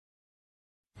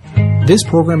This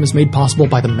program is made possible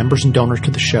by the members and donors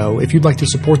to the show. If you'd like to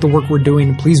support the work we're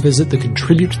doing, please visit the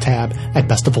Contribute tab at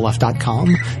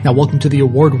bestoftheleft.com. Now, welcome to the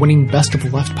award-winning Best of the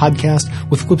Left podcast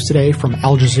with clips today from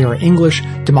Al Jazeera English,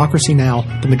 Democracy Now!,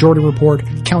 The Majority Report,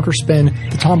 Counterspin,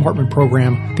 The Thom Hartmann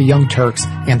Program, The Young Turks,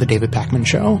 and The David Pakman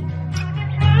Show.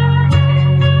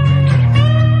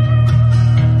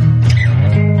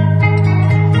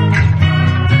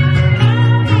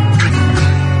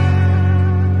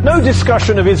 No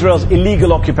discussion of Israel's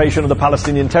illegal occupation of the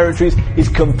Palestinian territories is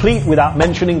complete without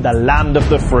mentioning the land of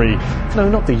the free. No,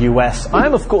 not the US. I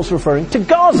am, of course, referring to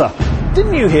Gaza.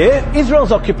 Didn't you hear?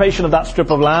 Israel's occupation of that strip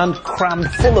of land, crammed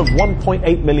full of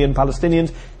 1.8 million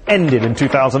Palestinians, ended in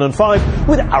 2005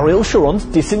 with Ariel Sharon's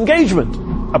disengagement,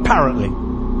 apparently.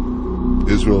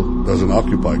 Israel doesn't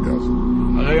occupy Gaza.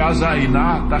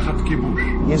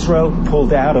 Israel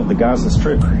pulled out of the Gaza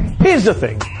Strip. Here's the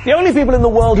thing. The only people in the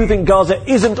world who think Gaza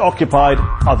isn't occupied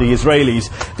are the Israelis.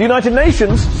 The United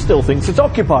Nations still thinks it's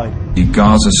occupied. The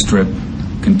Gaza Strip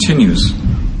continues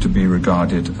to be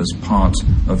regarded as part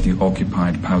of the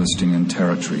occupied Palestinian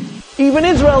territory. Even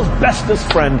Israel's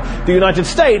bestest friend, the United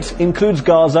States, includes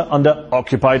Gaza under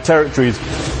occupied territories.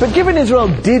 But given Israel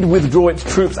did withdraw its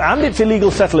troops and its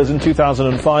illegal settlers in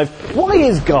 2005, why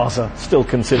is Gaza still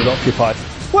considered occupied?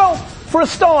 Well, for a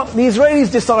start, the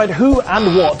Israelis decide who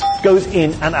and what goes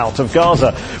in and out of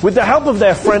Gaza. With the help of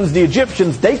their friends, the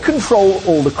Egyptians, they control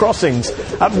all the crossings.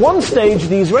 At one stage,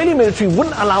 the Israeli military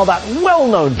wouldn't allow that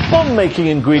well-known bomb-making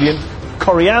ingredient,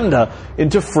 coriander,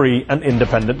 into free and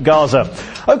independent Gaza.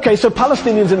 Okay, so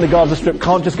Palestinians in the Gaza Strip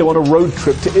can't just go on a road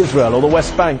trip to Israel or the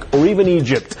West Bank or even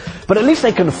Egypt. But at least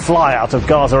they can fly out of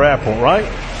Gaza airport, right?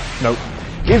 No.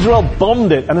 Israel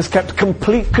bombed it and has kept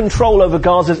complete control over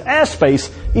Gaza's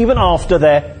airspace even after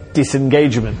their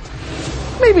disengagement.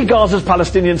 Maybe Gaza's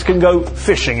Palestinians can go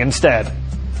fishing instead.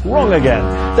 Wrong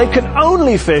again. They can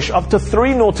only fish up to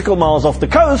 3 nautical miles off the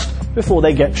coast before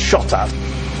they get shot at.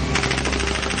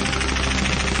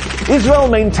 Israel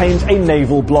maintains a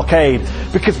naval blockade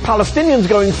because Palestinians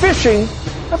going fishing,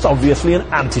 that's obviously an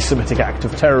anti-Semitic act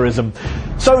of terrorism.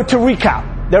 So to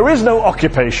recap, there is no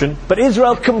occupation, but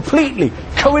Israel completely,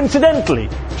 coincidentally,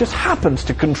 just happens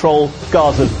to control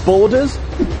Gaza's borders,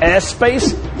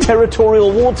 airspace,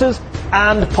 territorial waters,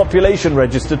 and population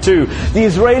register too. The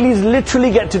Israelis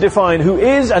literally get to define who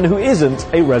is and who isn't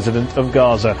a resident of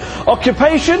Gaza.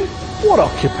 Occupation? What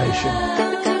occupation?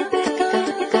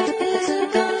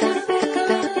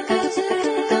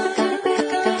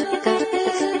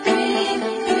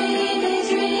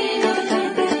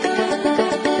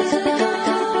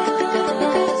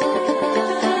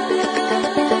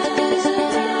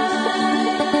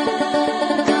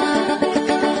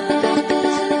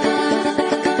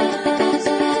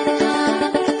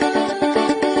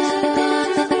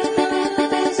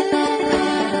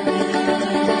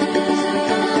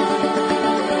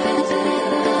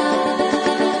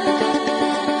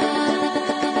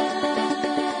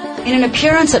 In an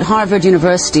appearance at Harvard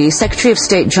University, Secretary of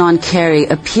State John Kerry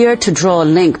appeared to draw a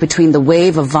link between the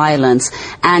wave of violence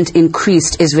and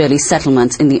increased Israeli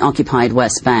settlements in the occupied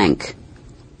West Bank.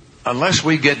 Unless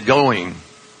we get going,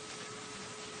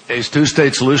 a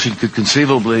two-state solution could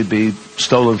conceivably be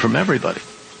stolen from everybody.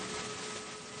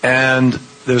 And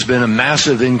there's been a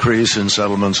massive increase in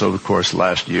settlements over the course of the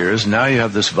last years. Now you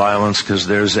have this violence because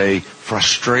there's a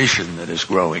frustration that is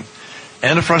growing.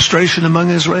 And a frustration among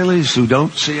Israelis who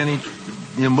don't see any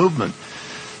movement.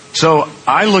 So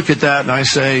I look at that and I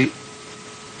say,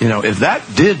 if that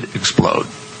did explode,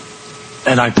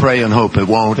 and I pray and hope it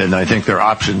won't, and I think there are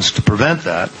options to prevent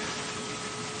that,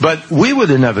 but we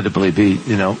would inevitably be,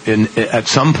 at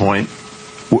some point,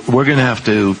 we're going to have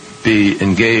to be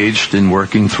engaged in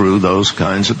working through those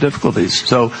kinds of difficulties.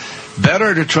 So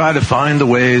better to try to find the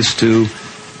ways to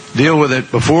deal with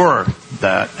it before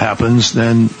that happens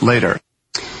than later.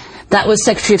 That was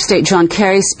Secretary of State John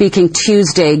Kerry speaking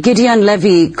Tuesday. Gideon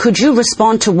Levy, could you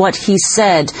respond to what he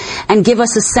said and give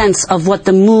us a sense of what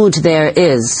the mood there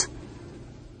is?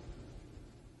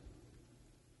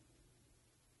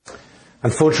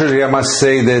 Unfortunately, I must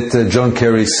say that John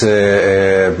Kerry's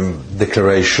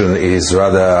declaration is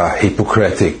rather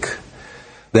hypocritic.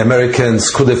 The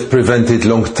Americans could have prevented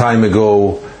long time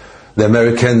ago. The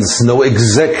Americans know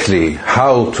exactly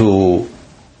how to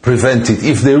prevent it.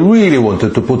 If they really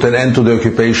wanted to put an end to the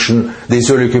occupation, the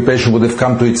Israeli occupation would have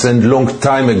come to its end long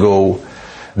time ago.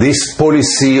 This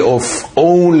policy of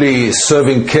only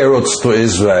serving carrots to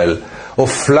Israel,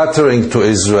 of flattering to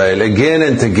Israel again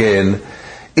and again,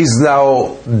 is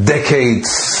now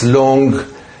decades long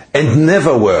and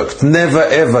never worked, never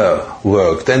ever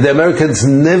worked. And the Americans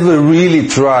never really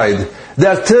tried the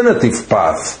alternative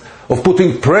path of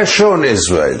putting pressure on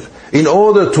Israel in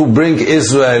order to bring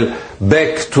Israel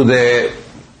back to the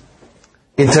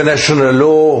international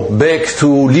law, back to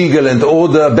legal and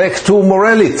order, back to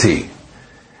morality.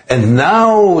 And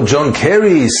now John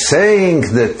Kerry is saying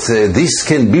that this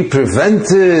can be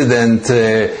prevented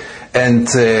and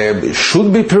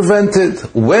should be prevented.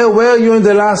 Where were you in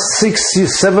the last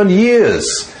 7 years?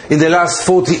 In the last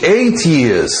 48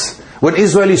 years? When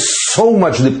Israel is so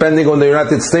much depending on the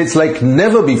United States like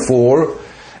never before,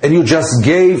 and you just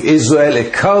gave Israel a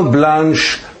carte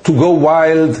blanche to go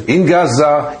wild in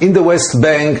Gaza, in the West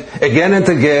Bank, again and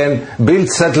again, build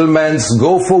settlements,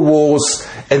 go for wars,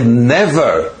 and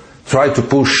never try to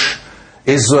push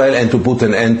Israel and to put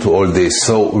an end to all this.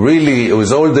 So really,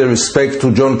 with all the respect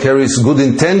to John Kerry's good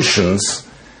intentions,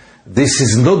 this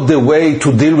is not the way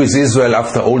to deal with Israel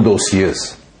after all those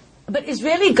years. But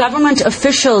Israeli government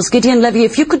officials, Gideon Levy,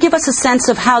 if you could give us a sense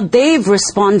of how they've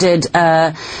responded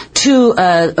to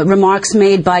remarks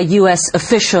made by U.S.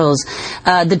 officials.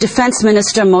 The defense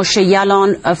minister, Moshe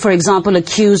Yaalon, for example,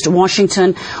 accused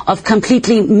Washington of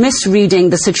completely misreading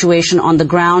the situation on the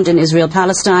ground in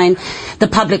Israel-Palestine. The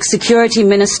public security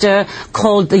minister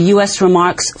called the U.S.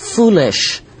 remarks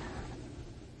foolish.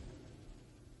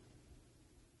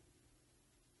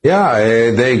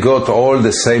 Yeah, they got all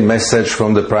the same message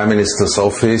from the Prime Minister's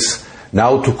office,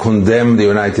 now to condemn the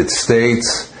United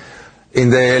States. In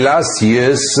the last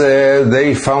years,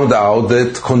 they found out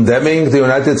that condemning the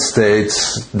United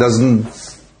States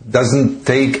doesn't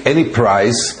take any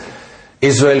price.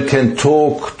 Israel can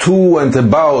talk to and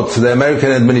about the American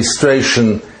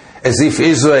administration as if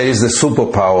Israel is the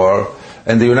superpower,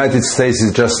 and the United States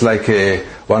is just like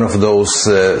one of those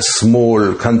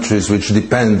small countries which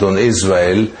depend on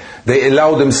Israel. They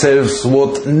allow themselves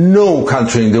what no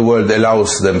country in the world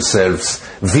allows themselves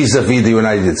vis-à-vis the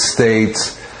United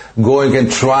States, going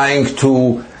and trying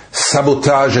to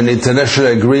sabotage an international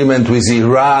agreement with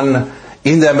Iran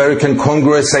in the American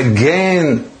Congress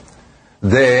against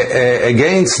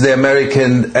the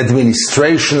American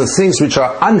administration, things which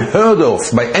are unheard of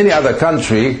by any other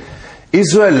country.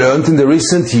 Israel learned in the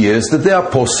recent years that they are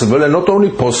possible, and not only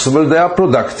possible, they are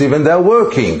productive and they are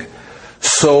working.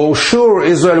 So sure,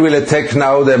 Israel will attack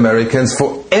now the Americans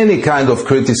for any kind of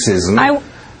criticism. I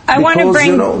want to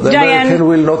bring Diana.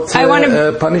 Will not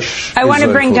punish. I want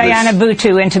to bring Diana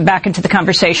Boutou back into the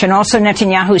conversation. Also,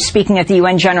 Netanyahu speaking at the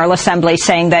UN General Assembly,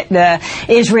 saying that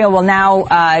Israel will now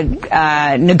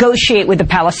negotiate with the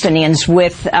Palestinians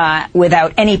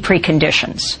without any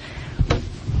preconditions.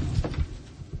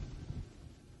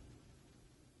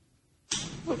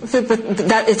 But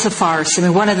that it's a farce. I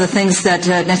mean, one of the things that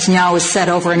Netanyahu has said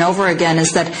over and over again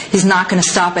is that he's not going to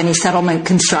stop any settlement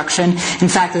construction. In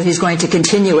fact, that he's going to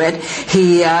continue it.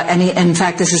 In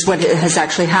fact, this is what has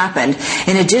actually happened.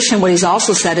 In addition, what he's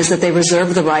also said is that they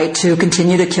reserve the right to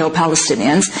continue to kill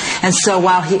Palestinians. And so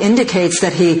while he indicates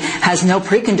that he has no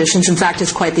preconditions, in fact,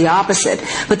 it's quite the opposite.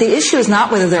 But the issue is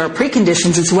not whether there are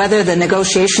preconditions, it's whether the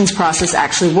negotiations process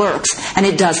actually works. And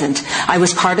it doesn't. I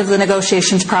was part of the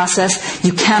negotiations process.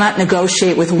 You cannot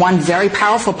negotiate with one very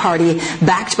powerful party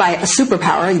backed by a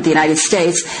superpower, the United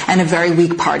States, and a very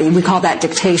weak party. We call that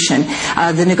dictation.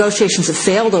 The negotiations have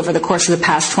failed over the course of the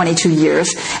past 22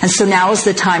 years, and so now is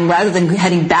the time, rather than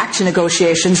heading back to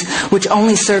negotiations, which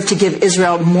only serve to give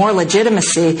Israel more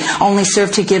legitimacy, only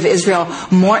serve to give Israel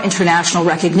more international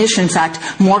recognition. In fact,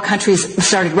 more countries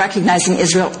started recognizing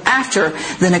Israel after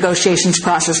the negotiations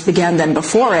process began than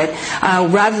before it.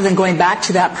 Rather than going back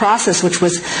to that process, which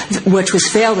was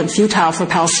failed and futile for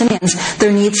Palestinians,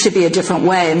 there needs to be a different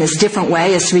way. And this different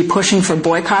way is to be pushing for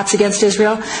boycotts against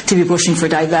Israel, to be pushing for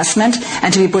divestment,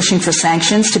 and to be pushing for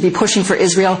sanctions, to be pushing for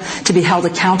Israel to be held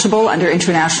accountable under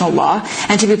international law,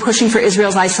 and to be pushing for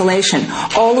Israel's isolation.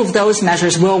 All of those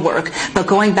measures will work, but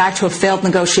going back to a failed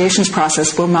negotiations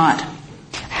process will not.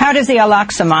 How does the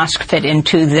Al-Aqsa Mosque fit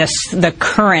into the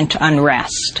current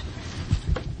unrest?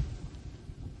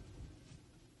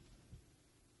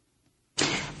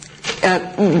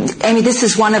 Amy, this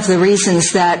is one of the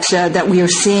reasons that we are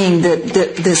seeing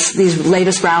these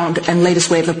latest round and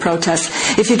latest wave of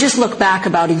protests. If you just look back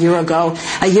about a year ago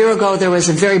there was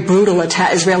a very brutal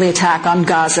Israeli attack on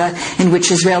Gaza in which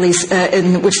the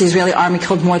Israeli army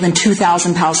killed more than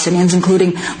 2,000 Palestinians,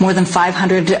 including more than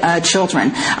 500 children.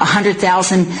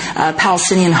 100,000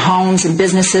 Palestinian homes and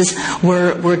businesses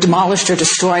were demolished or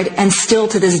destroyed, and still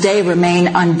to this day remain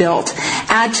unbuilt.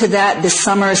 Add to that this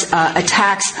summer's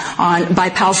attacks on by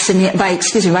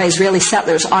Israeli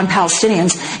settlers on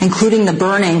Palestinians, including the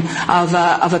burning of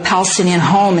a Palestinian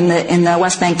home in the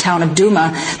West Bank town of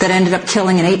Douma that ended up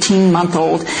killing an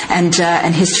 18-month-old and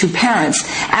his two parents.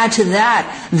 Add to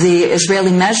that the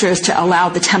Israeli measures to allow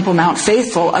the Temple Mount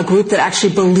Faithful, a group that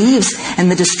actually believes in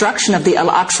the destruction of the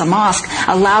Al-Aqsa Mosque,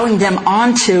 allowing them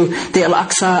onto the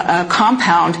Al-Aqsa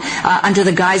compound under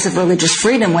the guise of religious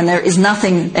freedom when there is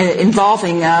nothing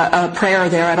involving prayer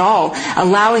there at all,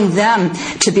 allowing them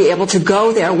to be able to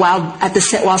go there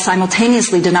while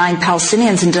simultaneously denying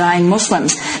Palestinians and denying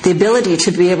Muslims the ability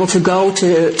to be able to go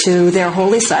to their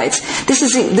holy sites. This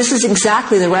is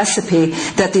exactly the recipe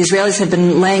that the Israelis have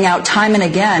been laying out time and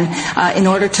again in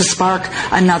order to spark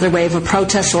another wave of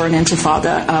protests or an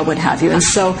intifada, what have you. And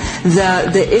so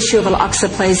the issue of Al-Aqsa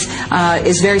Place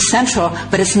is very central,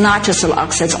 but it's not just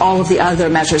Al-Aqsa, it's all of the other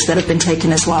measures that have been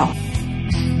taken as well.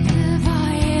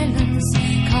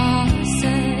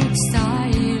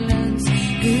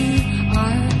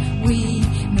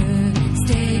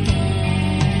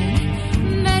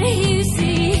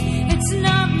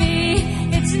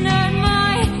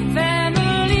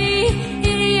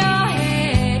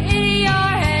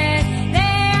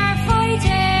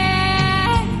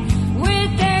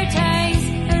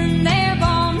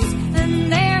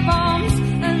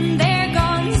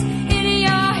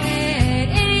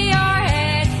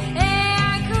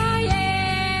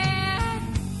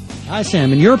 Hi,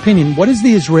 Sam. In your opinion, what is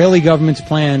the Israeli government's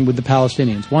plan with the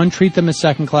Palestinians? 1, treat them as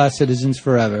second-class citizens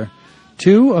forever.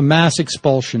 2, a mass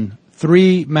expulsion.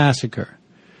 3, massacre.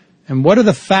 And what are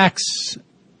the facts,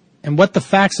 and what the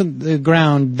facts on the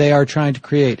ground they are trying to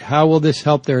create? How will this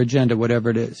help their agenda,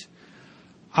 whatever it is?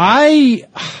 I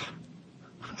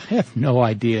have no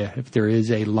idea if there is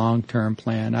a long-term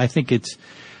plan. I think it's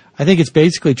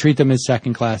basically treat them as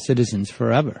second-class citizens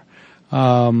forever.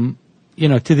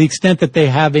 To the extent that they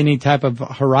have any type of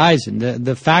horizon.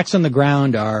 The facts on the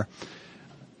ground are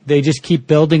they just keep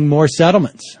building more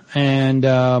settlements. And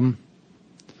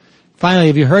finally,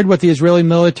 have you heard what the Israeli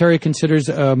military considers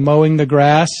mowing the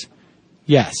grass?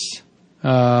 Yes.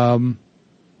 That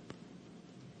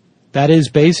is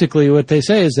basically what they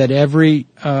say, is that every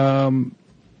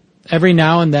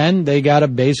now and then they got to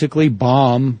basically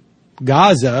bomb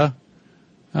Gaza.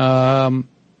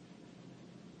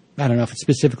 I don't know if it's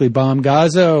specifically bomb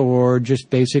Gaza or just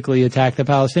basically attack the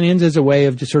Palestinians as a way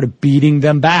of just sort of beating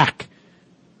them back.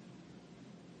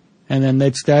 And then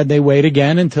they wait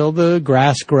again until the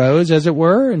grass grows, as it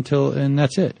were, and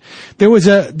that's it. There was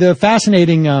the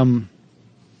fascinating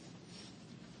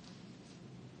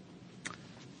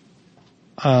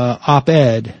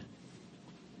op-ed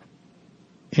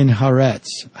in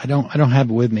Haaretz. I don't have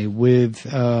it with me. With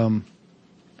where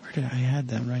did I had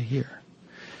them right here?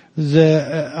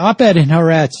 The op-ed in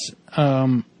Haaretz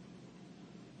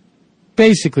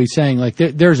basically saying, like,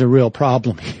 there's a real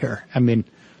problem here. I mean,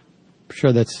 I'm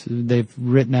sure they've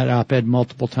written that op-ed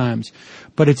multiple times.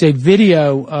 But it's a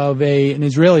video of an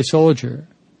Israeli soldier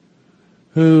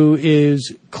who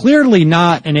is clearly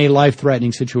not in a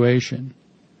life-threatening situation,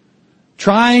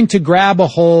 trying to grab a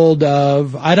hold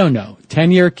of, I don't know,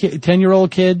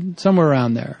 10-year-old kid, somewhere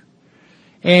around there,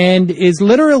 and is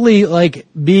literally, like,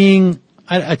 being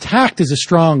attacked is a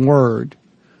strong word.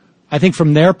 I think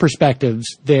from their perspectives,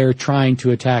 they're trying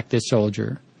to attack this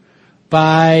soldier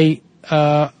by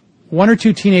 1 or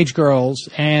 2 teenage girls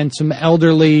and some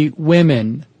elderly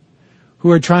women who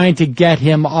are trying to get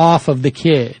him off of the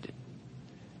kid.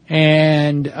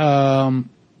 And,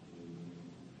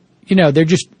 they're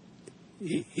just,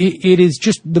 it is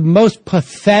just the most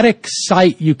pathetic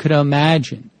sight you could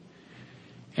imagine.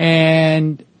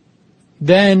 And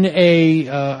then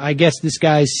I guess this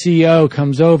guy's CO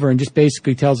comes over and just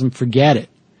basically tells him, forget it.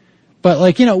 But,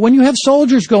 when you have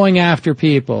soldiers going after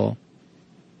people,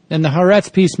 and the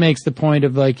Haaretz piece makes the point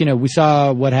of, we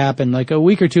saw what happened, a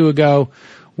week or two ago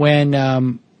when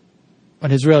an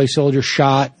Israeli soldier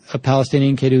shot a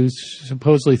Palestinian kid who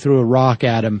supposedly threw a rock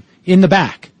at him in the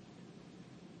back.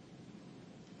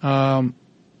 When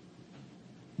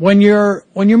your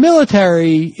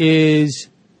military is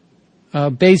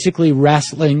basically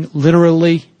wrestling,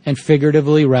 literally and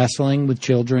figuratively wrestling with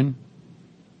children,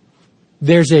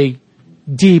 there's a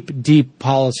deep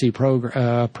policy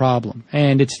problem.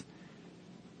 And it's,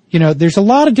 there's a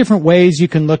lot of different ways you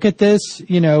can look at this.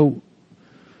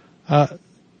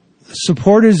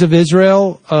 Supporters of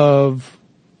Israel, of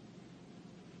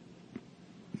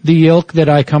the ilk that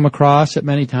I come across at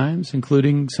many times,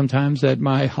 including sometimes at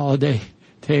my holiday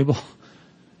table,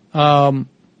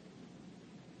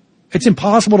 it's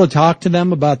impossible to talk to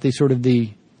them about the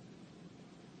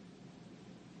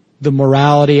the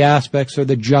morality aspects or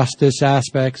the justice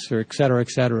aspects or et cetera, et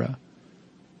cetera.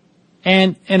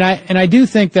 And I do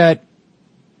think that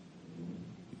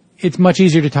it's much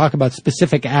easier to talk about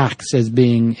specific acts as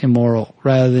being immoral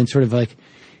rather than sort of like,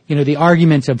 the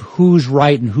arguments of who's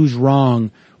right and who's wrong,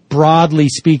 broadly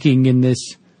speaking, in the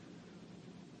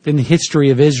history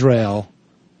of Israel,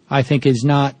 I think is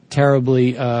not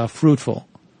terribly fruitful.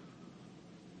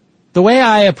 The way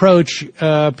I approach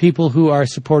people who are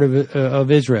supportive of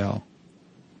Israel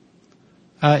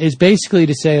is basically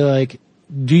to say, like,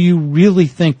 do you really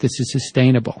think this is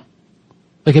sustainable?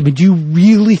 Like, do you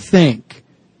really think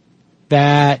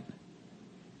that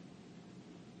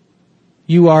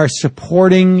you are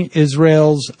supporting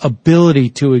Israel's ability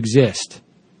to exist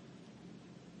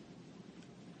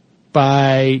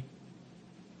by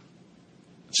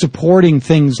supporting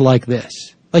things like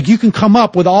this? Like, you can come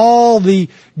up with all the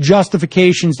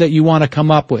justifications that you want to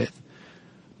come up with,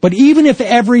 but even if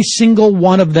every single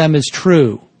one of them is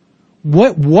true,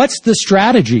 what's the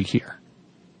strategy here?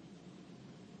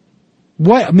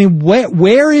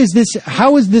 Where is this?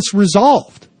 How is this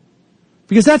resolved?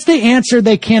 Because that's the answer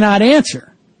they cannot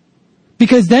answer.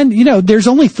 Because then, there's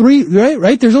only three,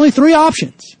 right? There's only three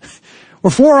options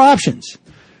or four options.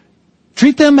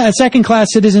 Treat them as second-class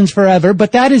citizens forever,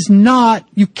 but that is not,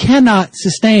 you cannot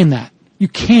sustain that. You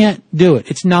can't do it.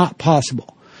 It's not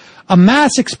possible. A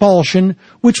mass expulsion,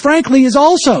 which frankly is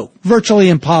also virtually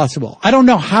impossible. I don't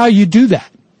know how you do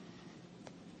that.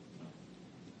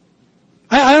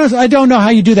 I don't know how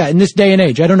you do that in this day and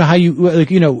age. I don't know how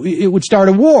it would start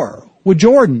a war with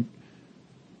Jordan.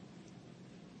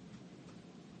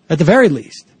 At the very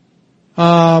least.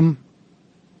 Or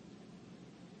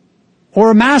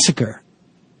a massacre.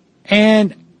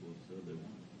 I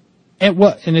have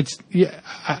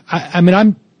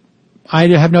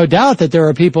no doubt that there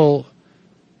are people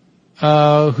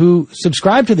who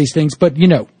subscribe to these things, but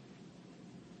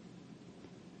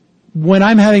when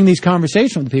I'm having these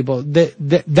conversations with people,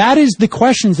 that is the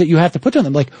questions that you have to put to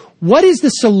them. Like, what is the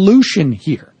solution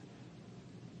here?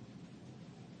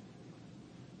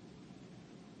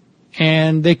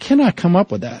 And they cannot come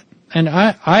up with that. And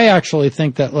I actually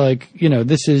think that,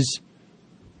 this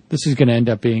is going to end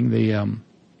up being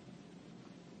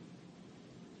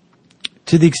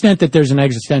to the extent that there's an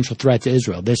existential threat to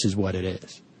Israel, this is what it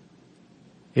is.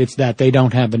 It's that they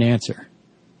don't have an answer,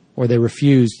 or they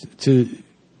refuse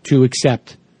to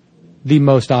accept the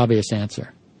most obvious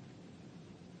answer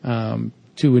to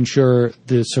ensure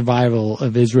the survival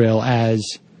of Israel as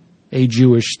a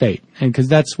Jewish state. And because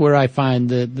that's where I find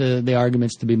the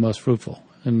arguments to be most fruitful,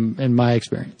 in my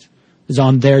experience, is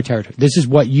on their territory. This is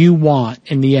what you want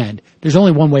in the end. There's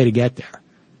only one way to get there.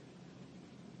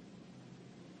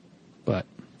 But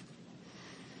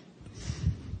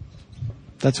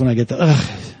that's when I get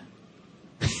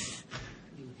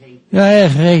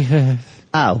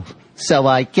Oh, so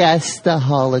I guess the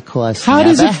Holocaust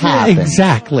never happened.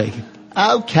 Exactly.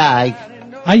 Okay.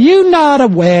 Are you not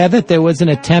aware that there was an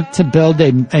attempt to build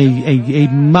a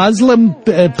Muslim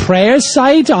prayer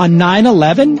site on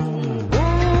 9/11?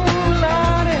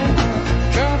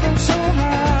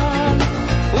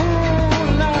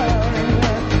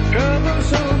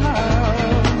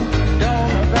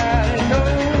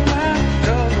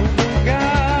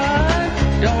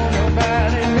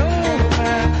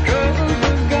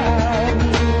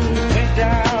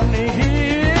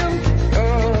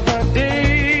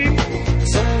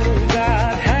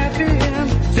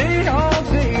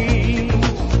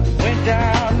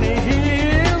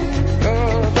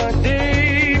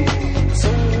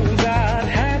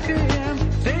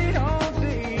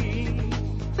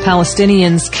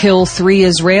 Palestinians kill 3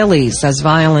 Israelis as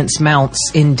violence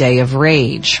mounts in day of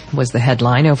rage, was the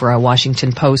headline over a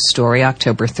Washington Post story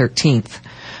October 13th.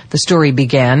 The story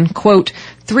began, quote,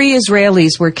 3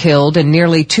 Israelis were killed and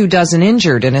nearly 24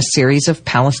 injured in a series of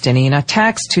Palestinian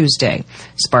attacks Tuesday,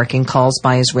 sparking calls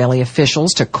by Israeli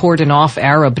officials to cordon off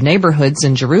Arab neighborhoods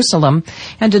in Jerusalem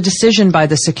and a decision by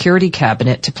the Security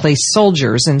Cabinet to place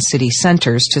soldiers in city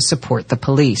centers to support the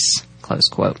police, close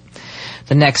quote.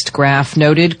 The next graph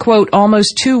noted, quote,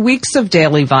 almost 2 weeks of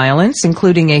daily violence,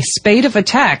 including a spate of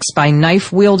attacks by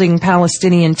knife-wielding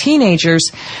Palestinian teenagers,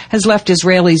 has left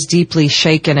Israelis deeply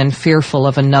shaken and fearful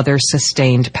of another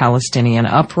sustained Palestinian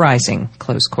uprising,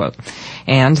 close quote,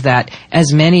 and that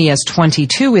as many as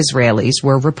 22 Israelis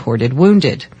were reported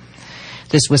wounded.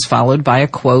 This was followed by a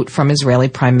quote from Israeli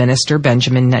Prime Minister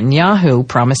Benjamin Netanyahu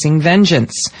promising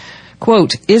vengeance.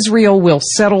 Quote, Israel will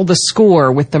settle the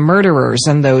score with the murderers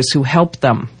and those who helped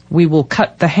them. We will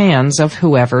cut the hands of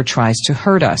whoever tries to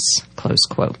hurt us, close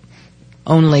quote.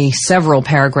 Only several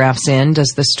paragraphs in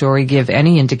does the story give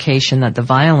any indication that the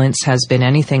violence has been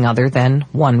anything other than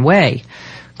one way.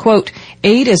 Quote,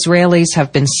 8 Israelis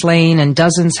have been slain and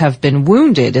dozens have been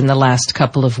wounded in the last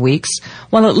couple of weeks,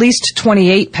 while at least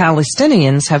 28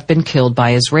 Palestinians have been killed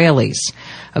by Israelis.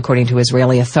 According to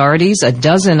Israeli authorities, a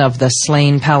dozen of the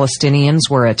slain Palestinians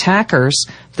were attackers.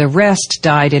 The rest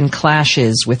died in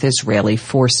clashes with Israeli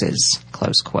forces.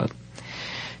 Close quote.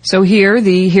 So here,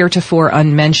 the heretofore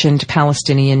unmentioned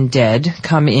Palestinian dead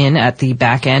come in at the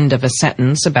back end of a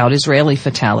sentence about Israeli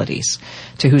fatalities,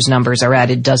 to whose numbers are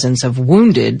added dozens of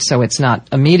wounded, so it's not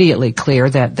immediately clear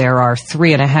that there are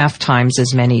 3.5 times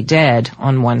as many dead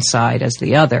on one side as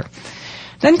the other.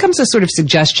 Then comes a sort of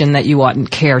suggestion that you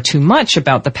oughtn't care too much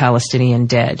about the Palestinian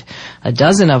dead. A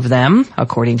dozen of them,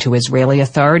 according to Israeli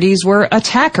authorities, were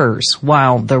attackers,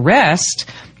 while the rest...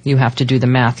 You have to do the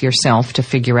math yourself to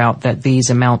figure out that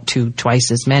these amount to twice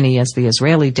as many as the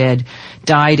Israeli dead,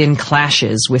 died in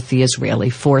clashes with the Israeli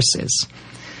forces.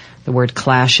 The word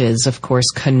clashes, of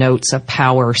course, connotes a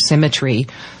power symmetry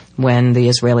when the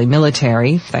Israeli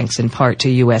military, thanks in part to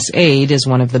U.S. aid, is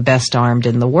one of the best armed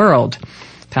in the world.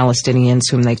 Palestinians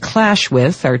whom they clash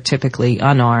with are typically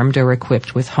unarmed or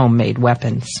equipped with homemade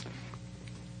weapons.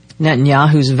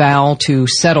 Netanyahu's vow to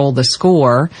settle the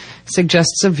score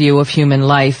suggests a view of human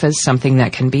life as something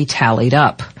that can be tallied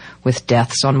up, with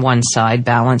deaths on one side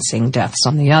balancing deaths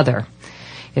on the other.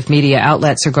 If media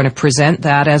outlets are going to present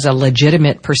that as a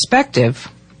legitimate perspective,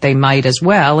 they might as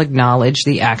well acknowledge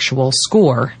the actual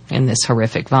score in this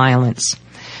horrific violence.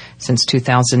 Since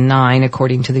 2009,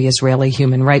 according to the Israeli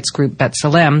human rights group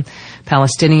B'Tselem,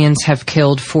 Palestinians have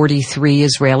killed 43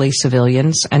 Israeli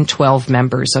civilians and 12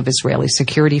 members of Israeli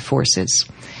security forces.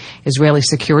 Israeli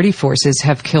security forces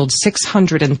have killed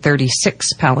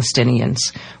 636 Palestinians,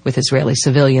 with Israeli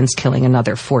civilians killing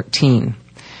another 14.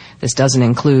 This doesn't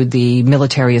include the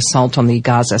military assault on the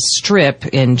Gaza Strip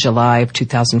in July of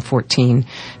 2014,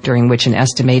 during which an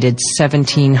estimated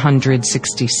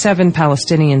 1,767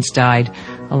 Palestinians died,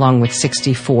 along with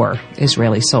 64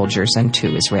 Israeli soldiers and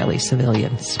 2 Israeli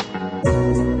civilians.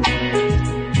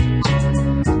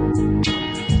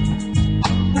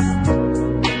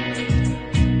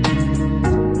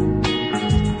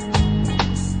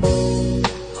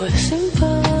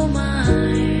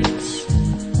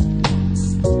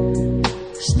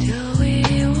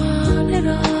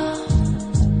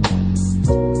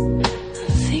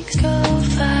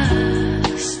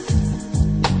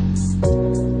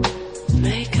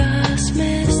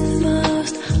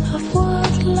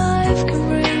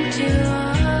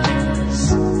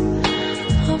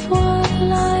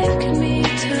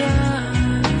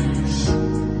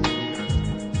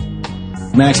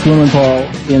 Max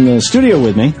Blumenthal in the studio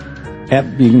with me.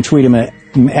 You can tweet him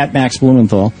at Max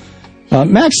Blumenthal.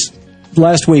 Max,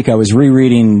 last week I was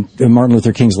rereading Martin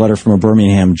Luther King's letter from a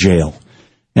Birmingham jail.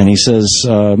 And he says,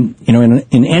 in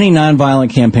any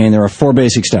nonviolent campaign, there are 4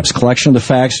 basic steps. Collection of the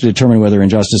facts to determine whether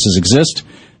injustices exist,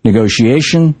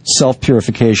 negotiation,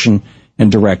 self-purification,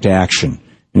 and direct action.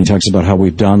 And he talks about how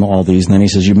we've done all these. And then he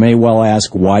says, you may well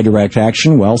ask, why direct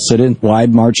action? Well, why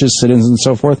marches, sit-ins, and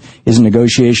so forth? Is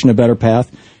negotiation a better path?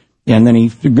 And then he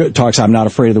talks, I'm not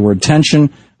afraid of the word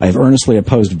tension. I have earnestly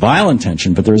opposed violent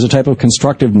tension, but there is a type of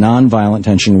constructive nonviolent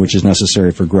tension which is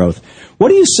necessary for growth. What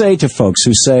do you say to folks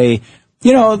who say,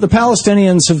 the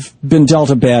Palestinians have been dealt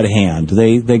a bad hand.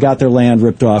 They got their land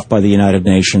ripped off by the United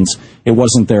Nations. It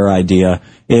wasn't their idea.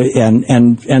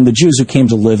 And the Jews who came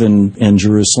to live in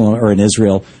Jerusalem or in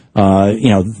Israel,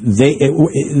 they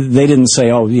didn't say,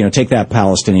 take that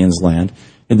Palestinians' land.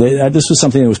 This was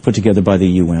something that was put together by the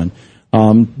UN.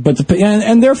 And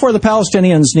therefore the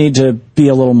Palestinians need to be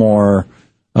a little more,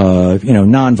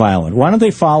 nonviolent. Why don't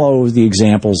they follow the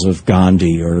examples of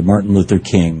Gandhi or Martin Luther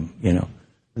King,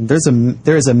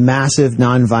 There is a massive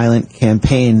nonviolent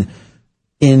campaign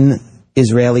in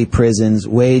Israeli prisons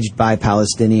waged by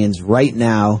Palestinians right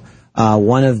now.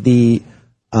 One of the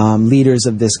leaders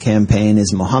of this campaign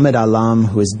is Mohammed Alam,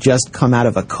 who has just come out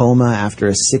of a coma after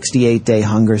a 68-day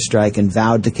hunger strike and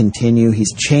vowed to continue.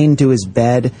 He's chained to his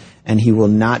bed, and he will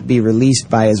not be released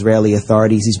by Israeli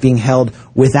authorities. He's being held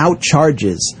without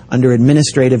charges under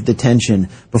administrative detention.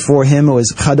 Before him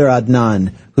was Khadr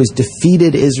Adnan, who's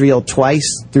defeated Israel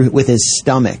twice with his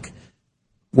stomach,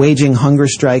 waging hunger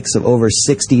strikes of over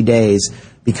 60 days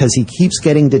because he keeps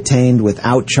getting detained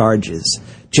without charges,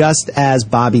 just as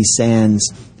Bobby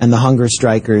Sands and the hunger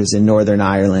strikers in Northern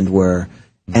Ireland were.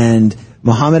 And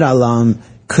Mohammed Alam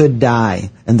could die.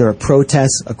 And there are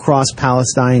protests across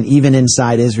Palestine, even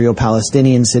inside Israel.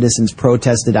 Palestinian citizens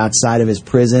protested outside of his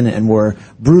prison and were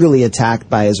brutally attacked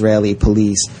by Israeli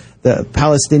police. The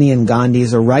Palestinian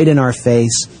Gandhis are right in our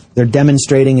face. They're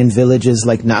demonstrating in villages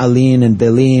like Na'alin and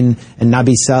Bilin and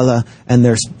Nabi Saleh, and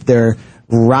they're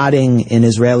rotting in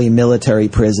Israeli military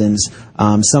prisons.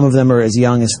 Some of them are as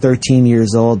young as 13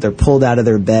 years old. They're pulled out of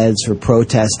their beds for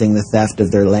protesting the theft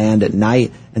of their land at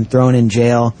night and thrown in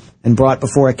jail and brought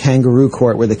before a kangaroo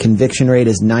court where the conviction rate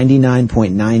is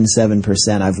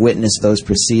 99.97%. I've witnessed those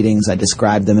proceedings. I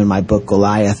described them in my book,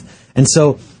 Goliath. And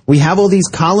so we have all these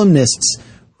columnists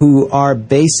who are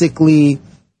basically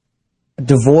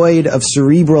devoid of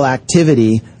cerebral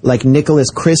activity, like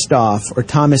Nicholas Kristof or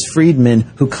Thomas Friedman,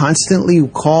 who constantly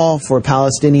call for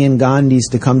Palestinian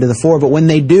Gandhis to come to the fore. But when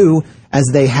they do, as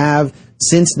they have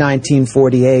since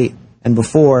 1948 and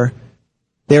before,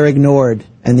 they're ignored.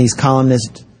 And these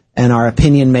columnists and our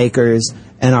opinion makers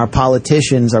and our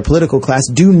politicians, our political class,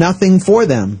 do nothing for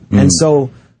them. And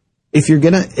so if you're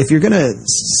gonna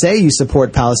say you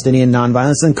support Palestinian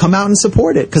nonviolence, then come out and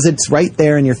support it, because it's right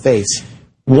there in your face.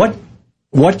 What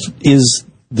is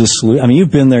the solution? I mean,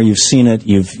 you've been there, you've seen it,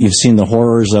 you've seen the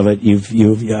horrors of it,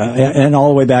 and all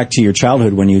the way back to your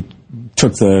childhood when you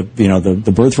took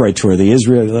the birthright tour, the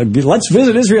Israel. Let's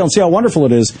visit Israel and see how wonderful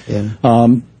it is. Yeah.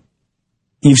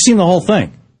 You've seen the whole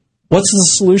thing. What's the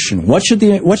solution? What should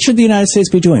the United States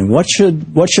be doing? What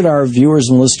should our viewers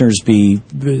and listeners be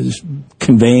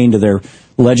conveying to their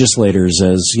legislators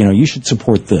as, you should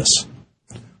support this?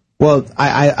 Well,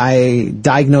 I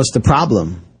diagnosed the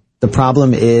problem. The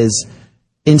problem is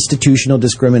institutional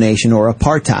discrimination or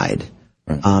apartheid.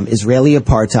 Israeli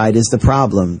apartheid is the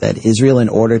problem, that Israel, in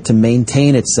order to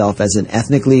maintain itself as an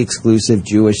ethnically exclusive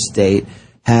Jewish state,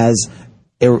 has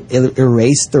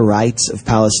erased the rights of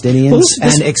Palestinians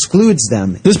and excludes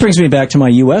them. This brings me back to my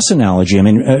U.S. analogy. I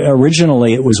mean,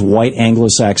 originally it was white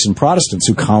Anglo-Saxon Protestants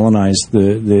who colonized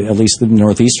at least the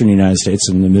northeastern United States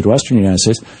and the midwestern United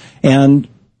States, and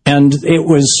it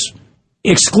was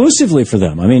exclusively for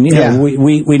them. I mean,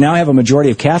 we now have a majority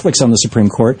of Catholics on the Supreme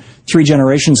Court. 3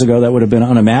 generations ago, that would have been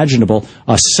unimaginable.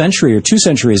 A century or 2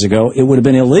 centuries ago, it would have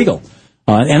been illegal,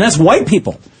 and that's white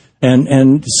people.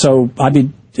 And so, I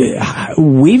mean,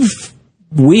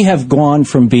 we have gone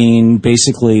from being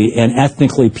basically an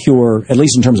ethnically pure, at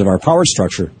least in terms of our power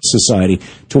structure, society,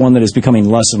 to one that is becoming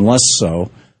less and less so.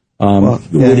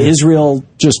 Would Israel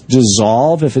just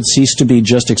dissolve if it ceased to be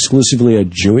just exclusively a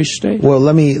Jewish state? Well,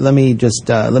 let me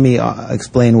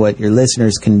explain what your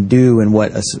listeners can do and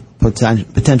what a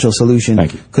potential solution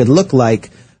could look like.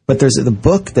 But there's the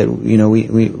book that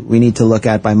we need to look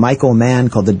at by Michael Mann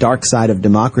called The Dark Side of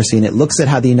Democracy, and it looks at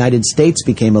how the United States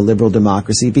became a liberal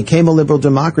democracy. It became a liberal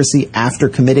democracy after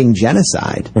committing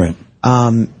genocide. Right.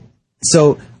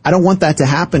 So I don't want that to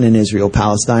happen in Israel,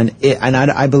 Palestine, and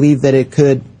I believe that it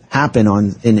could happen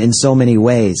in so many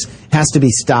ways. It has to be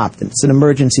stopped. It's an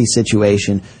emergency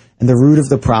situation. And the root of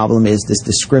the problem is this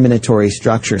discriminatory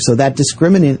structure. So that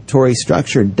discriminatory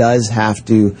structure does have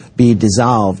to be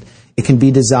dissolved. It can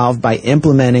be dissolved by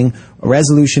implementing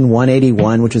Resolution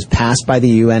 181, which was passed by the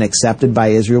UN, accepted by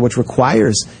Israel, which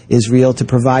requires Israel to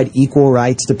provide equal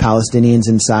rights to Palestinians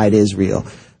inside Israel.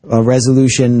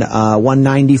 Resolution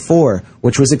 194,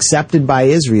 which was accepted by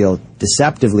Israel,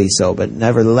 deceptively so, but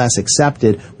nevertheless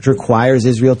accepted, which requires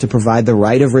Israel to provide the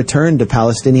right of return to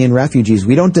Palestinian refugees.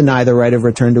 We don't deny the right of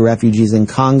return to refugees in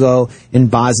Congo, in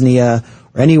Bosnia,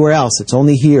 or anywhere else. It's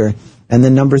only here. And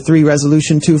then number 3,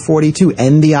 Resolution 242,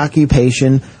 end the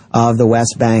occupation of the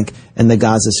West Bank and the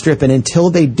Gaza Strip. And until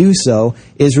they do so,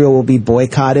 Israel will be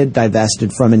boycotted,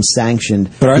 divested from, and sanctioned.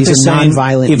 But aren't these they are saying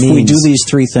nonviolent if means. we do these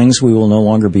 3 things, we will no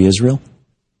longer be Israel?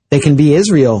 They can be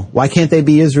Israel. Why can't they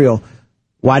be Israel?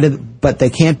 But they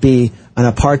can't be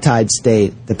an apartheid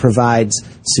state that provides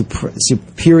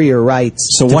superior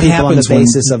rights to people on the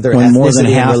basis of their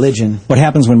ethnicity and religion. What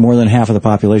happens when more than half of the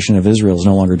population of Israel is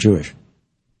no longer Jewish?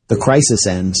 The crisis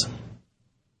ends.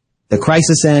 The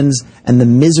crisis ends, and the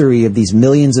misery of these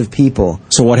millions of people.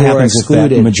 So what happens if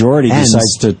that majority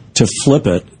decides to flip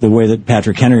it the way that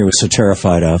Patrick Henry was so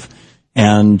terrified of,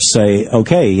 and say,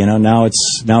 okay, now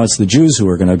it's the Jews who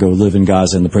are going to go live in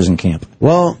Gaza in the prison camp?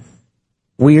 Well,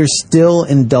 we are still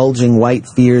indulging white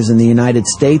fears in the United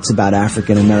States about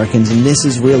African Americans, and this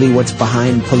is really what's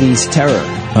behind police terror.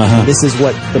 This is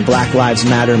what the Black Lives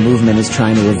Matter movement is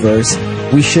trying to reverse.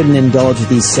 We shouldn't indulge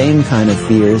these same kind of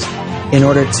fears in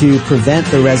order to prevent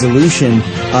the resolution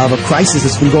of a crisis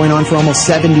that's been going on for almost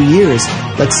 70 years.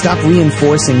 Let's stop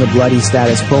reinforcing the bloody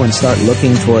status quo and start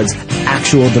looking towards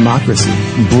actual democracy.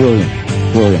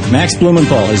 Brilliant. Max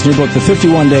Blumenthal, his new book, The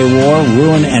 51-Day War,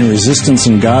 Ruin and Resistance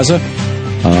in Gaza.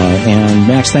 And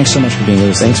Max, thanks so much for being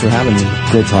with us. Thanks for having me.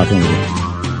 Great talking with you.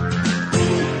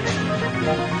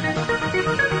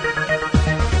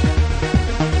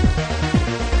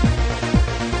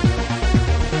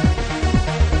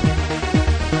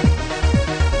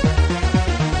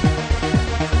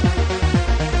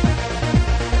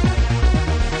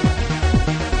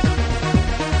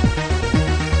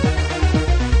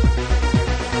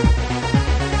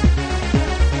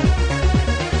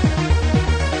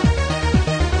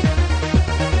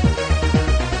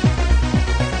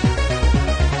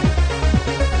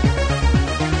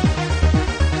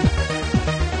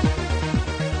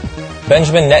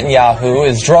 Benjamin Netanyahu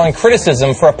is drawing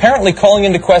criticism for apparently calling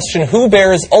into question who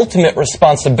bears ultimate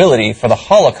responsibility for the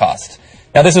Holocaust.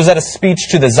 Now, this was at a speech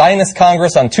to the Zionist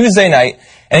Congress on Tuesday night,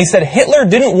 and he said Hitler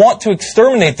didn't want to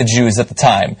exterminate the Jews at the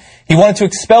time. He wanted to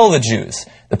expel the Jews.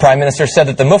 The Prime Minister said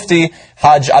that the Mufti,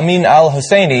 Hajj Amin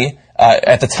al-Husseini,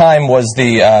 at the time was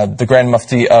the Grand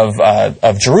Mufti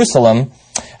of Jerusalem,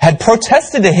 had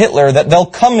protested to Hitler that they'll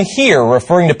come here,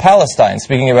 referring to Palestine,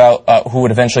 speaking about who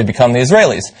would eventually become the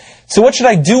Israelis. So what should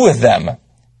I do with them?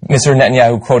 Mr.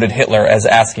 Netanyahu quoted Hitler as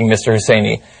asking Mr.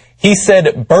 Husseini. He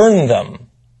said, burn them.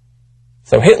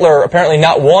 So Hitler apparently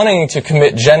not wanting to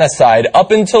commit genocide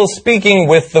up until speaking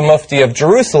with the Mufti of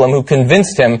Jerusalem, who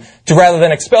convinced him to, rather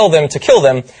than expel them, to kill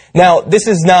them. Now, this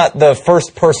is not the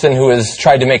first person who has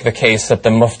tried to make the case that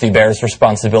the Mufti bears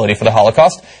responsibility for the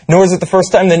Holocaust, nor is it the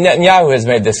first time that Netanyahu has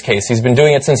made this case. He's been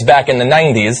doing it since back in the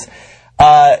 90s.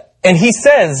 And he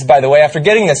says, by the way, after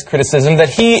getting this criticism, that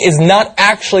he is not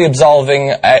actually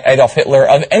absolving Adolf Hitler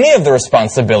of any of the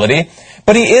responsibility,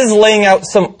 but he is laying out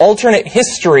some alternate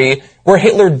history where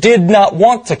Hitler did not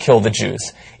want to kill the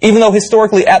Jews. Even though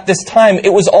historically at this time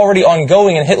it was already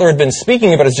ongoing and Hitler had been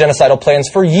speaking about his genocidal plans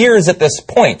for years at this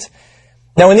point.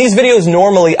 Now, in these videos,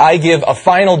 normally I give a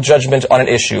final judgment on an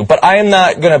issue, but I am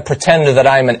not going to pretend that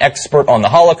I am an expert on the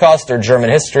Holocaust or German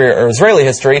history or Israeli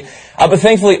history, but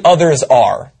thankfully others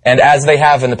are. And as they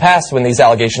have in the past when these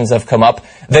allegations have come up,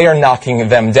 they are knocking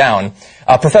them down.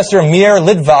 Professor Meir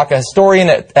Litvak, a historian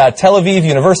at Tel Aviv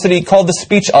University, called the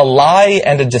speech a lie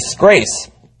and a disgrace.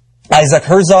 Isaac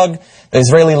Herzog, the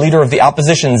Israeli leader of the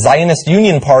opposition Zionist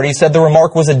Union Party, said the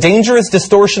remark was a dangerous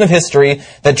distortion of history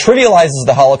that trivializes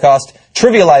the Holocaust,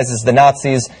 trivializes the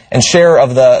Nazis, and share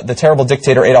of the terrible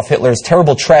dictator Adolf Hitler's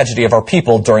terrible tragedy of our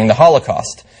people during the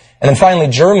Holocaust. And then finally,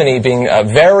 Germany, being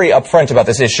very upfront about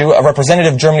this issue, a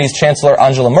representative of Germany's Chancellor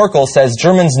Angela Merkel says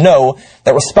Germans know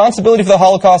that responsibility for the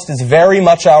Holocaust is very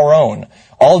much our own.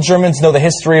 All Germans know the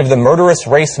history of the murderous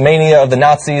race mania of the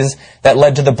Nazis that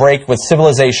led to the break with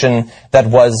civilization that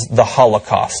was the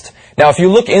Holocaust. Now, if you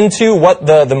look into what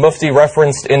the Mufti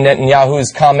referenced in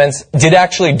Netanyahu's comments did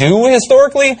actually do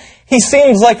historically, he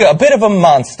seems like a bit of a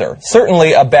monster,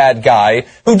 certainly a bad guy,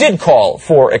 who did call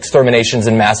for exterminations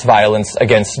and mass violence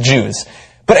against Jews.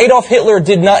 But Adolf Hitler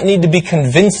did not need to be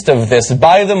convinced of this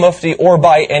by the Mufti or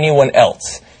by anyone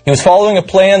else. He was following a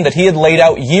plan that he had laid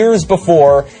out years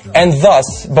before, and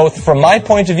thus, both from my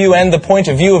point of view and the point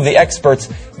of view of the experts,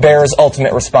 bears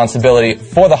ultimate responsibility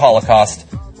for the Holocaust,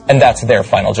 and that's their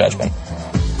final judgment.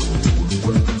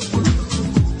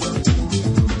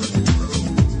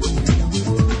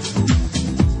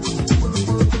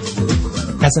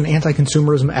 As an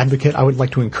anti-consumerism advocate, I would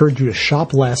like to encourage you to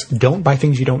shop less, don't buy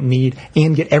things you don't need,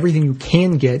 and get everything you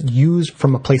can get used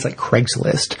from a place like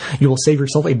Craigslist. You will save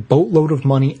yourself a boatload of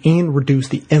money and reduce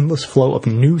the endless flow of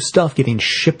new stuff getting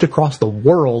shipped across the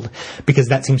world, because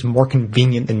that seems more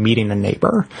convenient than meeting a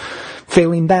neighbor.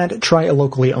 Failing that, try a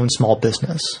locally owned small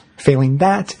business. Failing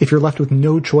that, if you're left with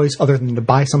no choice other than to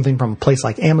buy something from a place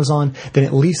like Amazon, then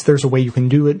at least there's a way you can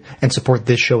do it and support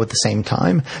this show at the same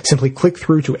time. Simply click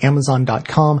through to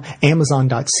Amazon.com,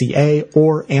 Amazon.ca,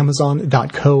 or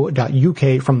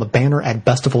Amazon.co.uk from the banner at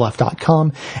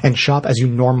bestofleft.com and shop as you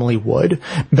normally would.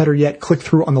 Better yet, click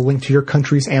through on the link to your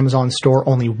country's Amazon store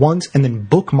only once and then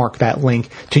bookmark that link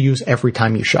to use every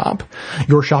time you shop.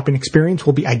 Your shopping experience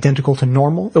will be identical to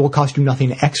normal. It will cost you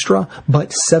nothing extra,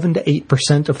 but 7 to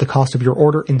 8% of the cost of your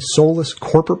order in soulless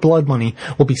corporate blood money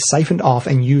will be siphoned off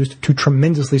and used to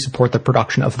tremendously support the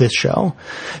production of this show.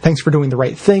 Thanks for doing the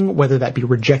right thing, whether that be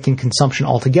rejecting consumption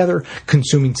altogether,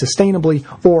 consuming sustainably,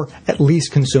 or at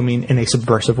least consuming in a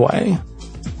subversive way.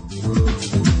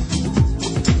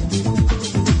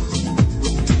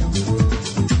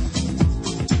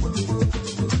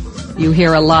 You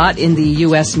hear a lot in the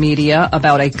U.S. media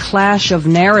about a clash of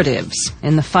narratives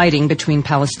in the fighting between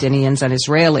Palestinians and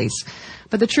Israelis.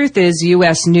 But the truth is,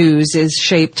 U.S. news is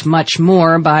shaped much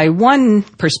more by one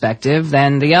perspective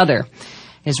than the other.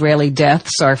 Israeli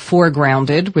deaths are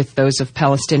foregrounded, with those of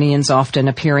Palestinians often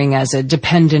appearing as a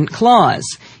dependent clause,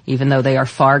 even though they are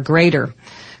far greater.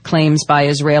 Claims by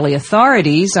Israeli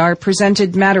authorities are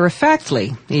presented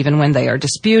matter-of-factly, even when they are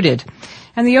disputed.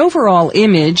 And the overall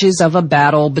image is of a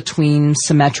battle between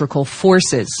symmetrical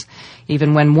forces,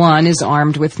 even when one is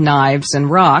armed with knives and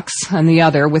rocks and the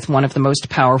other with one of the most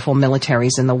powerful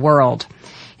militaries in the world.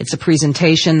 It's a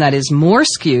presentation that is more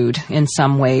skewed in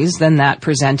some ways than that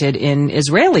presented in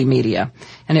Israeli media,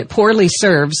 and it poorly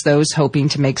serves those hoping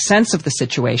to make sense of the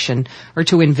situation or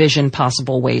to envision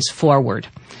possible ways forward.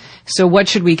 So what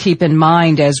should we keep in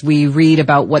mind as we read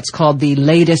about what's called the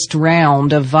latest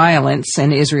round of violence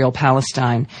in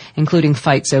Israel-Palestine, including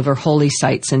fights over holy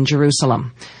sites in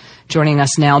Jerusalem? Joining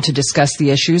us now to discuss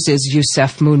the issues is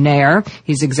Yousef Munir.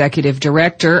 He's executive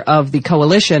director of the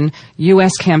coalition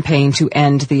U.S. Campaign to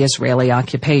End the Israeli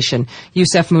Occupation.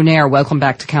 Yousef Munir, welcome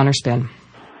back to Counterspin.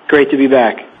 Great to be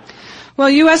back. Well,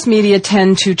 U.S. media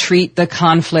tend to treat the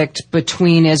conflict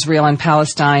between Israel and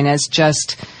Palestine as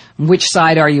just which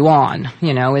side are you on?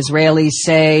 You know, Israelis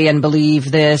say and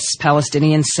believe this,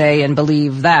 Palestinians say and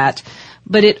believe that.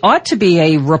 But it ought to be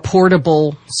a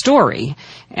reportable story.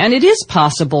 And it is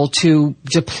possible to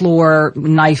deplore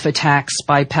knife attacks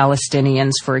by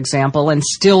Palestinians, for example, and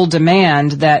still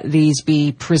demand that these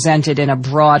be presented in a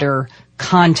broader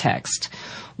context.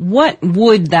 What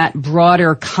would that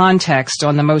broader context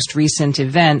on the most recent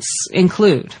events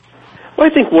include? Well,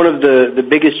 I think one of the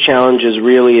biggest challenges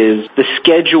really is the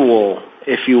schedule,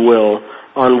 if you will,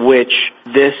 on which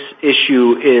this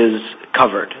issue is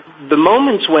covered. The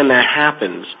moments when that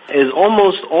happens is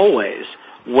almost always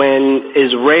when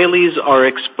Israelis are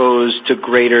exposed to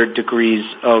greater degrees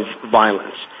of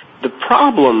violence. The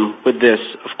problem with this,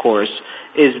 of course,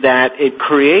 is that it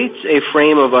creates a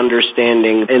frame of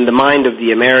understanding in the mind of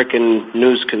the American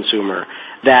news consumer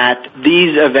that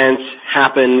these events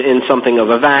happen in something of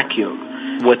a vacuum.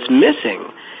 What's missing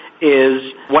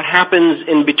is what happens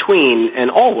in between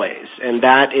and always, and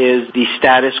that is the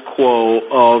status quo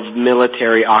of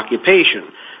military occupation,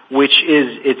 which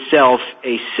is itself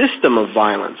a system of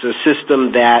violence, a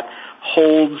system that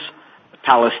holds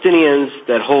Palestinians,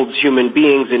 that holds human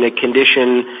beings in a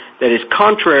condition that is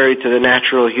contrary to the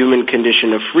natural human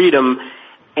condition of freedom,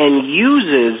 and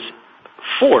uses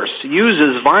force,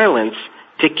 uses violence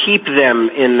to keep them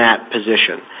in that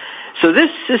position. So this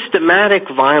systematic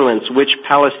violence, which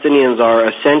Palestinians are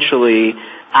essentially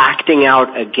acting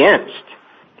out against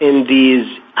in these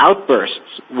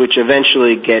outbursts, which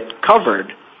eventually get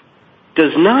covered,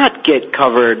 does not get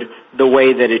covered the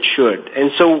way that it should.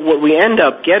 And so what we end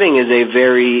up getting is a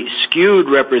very skewed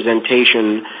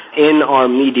representation in our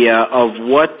media of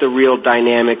what the real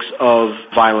dynamics of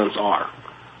violence are.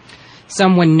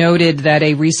 Someone noted that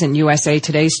a recent USA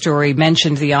Today story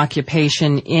mentioned the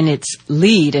occupation in its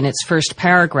lead, in its first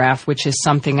paragraph, which is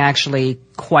something actually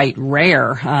quite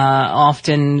rare.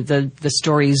 Often the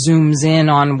story zooms in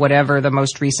on whatever the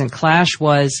most recent clash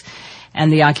was,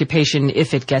 and the occupation,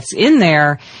 if it gets in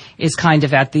there, is kind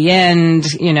of at the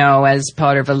end, you know, as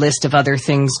part of a list of other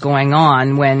things going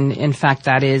on, when in fact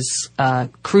that is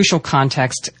crucial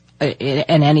context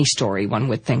in any story one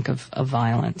would think of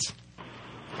violence.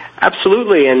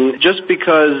 Absolutely, and just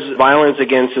because violence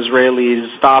against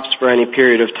Israelis stops for any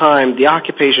period of time, the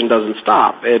occupation doesn't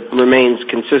stop. It remains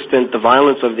consistent. The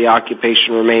violence of the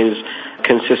occupation remains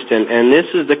consistent, and this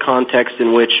is the context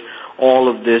in which all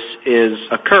of this is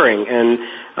occurring. And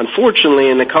unfortunately,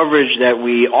 in the coverage that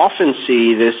we often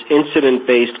see, this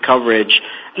incident-based coverage,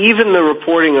 even the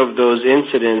reporting of those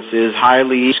incidents is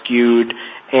highly skewed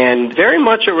and very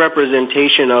much a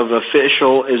representation of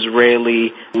official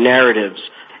Israeli narratives.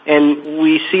 And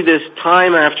we see this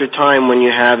time after time when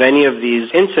you have any of these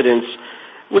incidents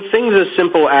with things as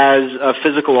simple as a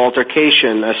physical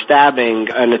altercation, a stabbing,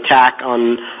 an attack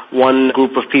on one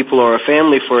group of people or a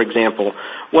family, for example.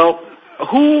 Well,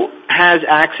 who has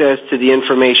access to the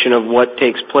information of what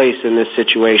takes place in this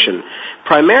situation?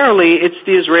 Primarily, it's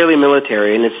the Israeli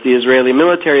military, and it's the Israeli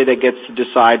military that gets to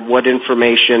decide what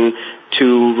information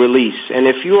to release. And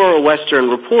if you are a Western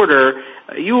reporter,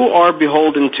 you are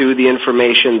beholden to the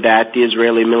information that the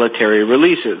Israeli military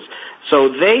releases. So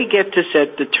they get to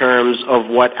set the terms of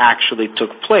what actually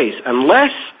took place,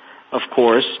 unless, of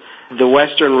course, the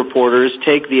Western reporters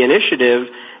take the initiative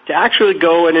to actually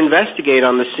go and investigate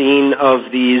on the scene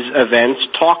of these events,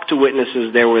 talk to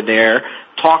witnesses that were there,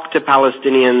 talk to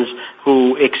Palestinians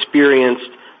who experienced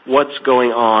what's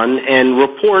going on, and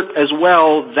report as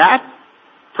well that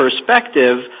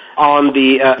perspective on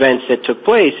the events that took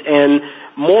place. And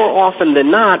more often than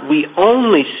not, we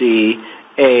only see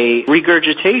a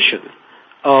regurgitation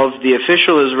of the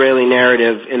official Israeli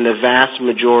narrative in the vast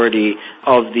majority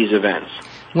of these events.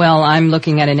 Well, I'm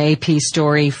looking at an AP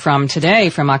story from today,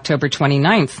 from October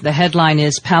 29th. The headline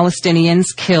is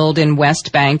Palestinians Killed in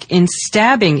West Bank in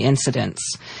Stabbing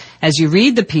Incidents. As you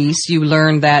read the piece, you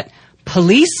learn that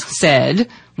police said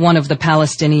one of the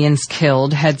Palestinians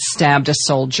killed had stabbed a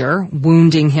soldier,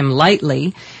 wounding him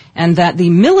lightly, and that the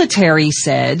military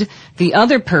said The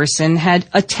other person had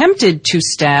attempted to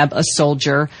stab a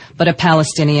soldier, but a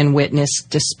Palestinian witness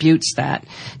disputes that.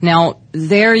 Now,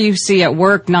 there you see at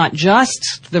work not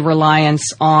just the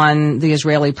reliance on the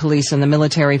Israeli police and the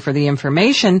military for the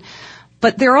information,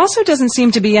 but there also doesn't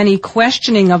seem to be any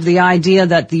questioning of the idea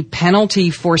that the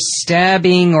penalty for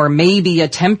stabbing or maybe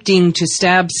attempting to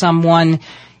stab someone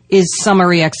is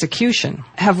summary execution.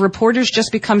 Have reporters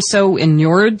just become so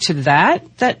inured to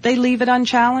that they leave it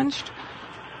unchallenged?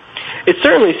 It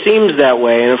certainly seems that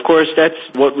way, and of course that's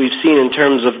what we've seen in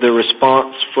terms of the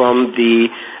response from the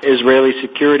Israeli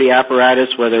security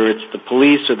apparatus, whether it's the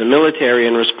police or the military,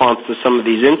 in response to some of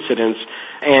these incidents.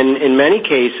 And in many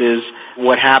cases,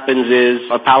 what happens is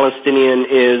a Palestinian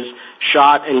is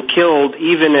shot and killed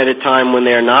even at a time when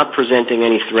they are not presenting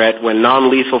any threat, when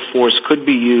non-lethal force could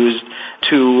be used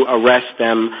to arrest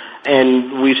them.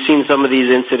 And we've seen some of these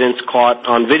incidents caught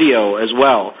on video as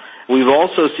well. We've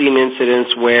also seen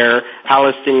incidents where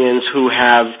Palestinians who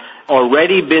have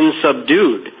already been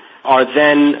subdued are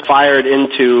then fired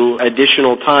into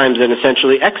additional times and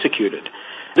essentially executed.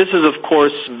 This is, of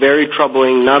course, very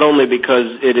troubling, not only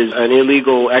because it is an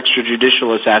illegal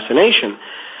extrajudicial assassination,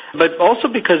 but also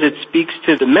because it speaks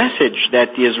to the message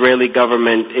that the Israeli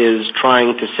government is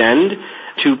trying to send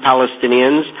to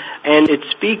Palestinians, and it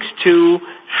speaks to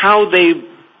how they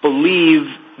believe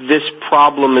this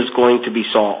problem is going to be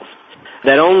solved.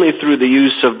 That only through the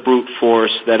use of brute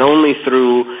force, that only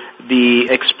through the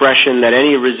expression that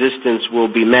any resistance will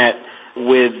be met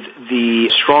with the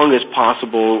strongest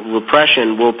possible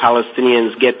repression will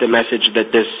Palestinians get the message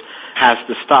that this has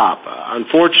to stop.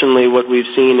 Unfortunately, what we've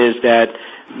seen is that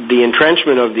the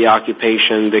entrenchment of the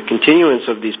occupation, the continuance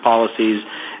of these policies,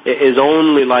 is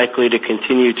only likely to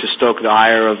continue to stoke the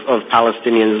ire of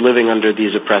Palestinians living under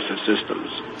these oppressive systems.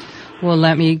 Well,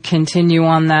 let me continue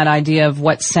on that idea of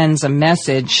what sends a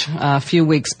message. A few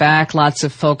weeks back, lots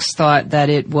of folks thought that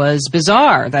it was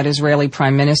bizarre that Israeli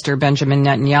Prime Minister Benjamin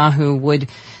Netanyahu would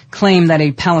claim that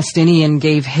a Palestinian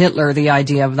gave Hitler the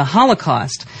idea of the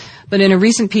Holocaust. But in a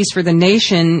recent piece for The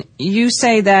Nation, you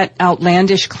say that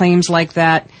outlandish claims like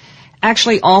that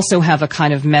actually also have a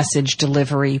kind of message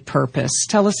delivery purpose.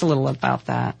 Tell us a little about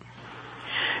that.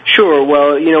 Sure.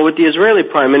 Well, what the Israeli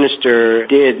Prime Minister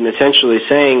did in essentially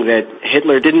saying that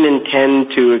Hitler didn't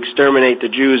intend to exterminate the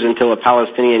Jews until a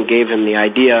Palestinian gave him the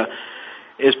idea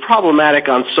is problematic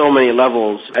on so many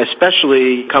levels,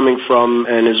 especially coming from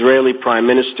an Israeli Prime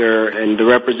Minister and the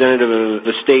representative of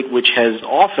the state which has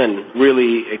often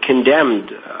really condemned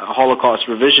Holocaust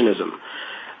revisionism.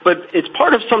 But it's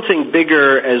part of something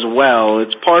bigger as well.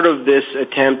 It's part of this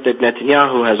attempt that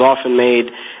Netanyahu has often made,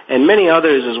 and many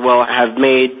others as well have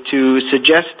made, to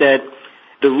suggest that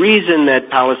the reason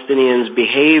that Palestinians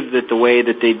behave the way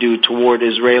that they do toward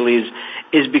Israelis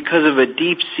is because of a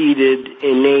deep-seated,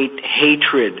 innate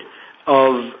hatred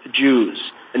of Jews,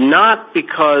 not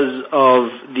because of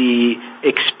the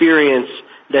experience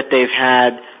that they've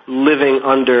had living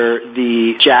under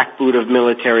the jackboot of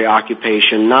military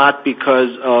occupation, not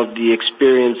because of the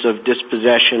experience of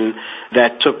dispossession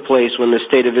that took place when the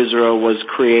State of Israel was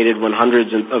created, when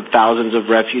hundreds of thousands of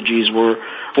refugees were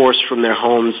forced from their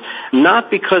homes, not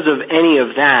because of any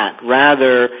of that.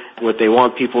 Rather, what they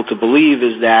want people to believe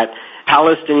is that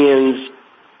Palestinians,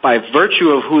 by virtue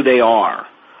of who they are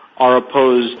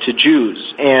opposed to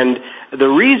Jews. And the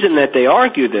reason that they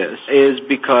argue this is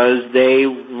because they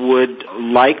would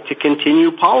like to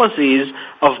continue policies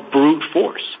of brute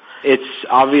force. It's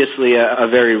obviously a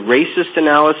very racist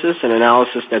analysis, an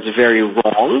analysis that's very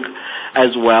wrong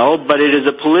as well, but it is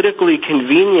a politically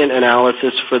convenient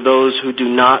analysis for those who do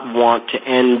not want to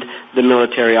end the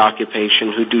military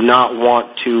occupation, who do not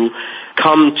want to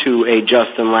come to a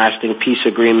just and lasting peace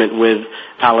agreement with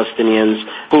Palestinians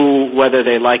who, whether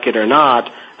they like it or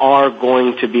not, are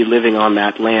going to be living on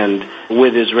that land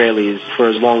with Israelis for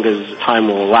as long as time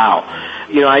will allow.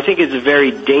 I think it's a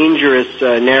very dangerous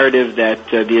narrative that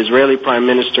the Israeli Prime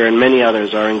Minister and many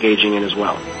others are engaging in as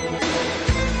well.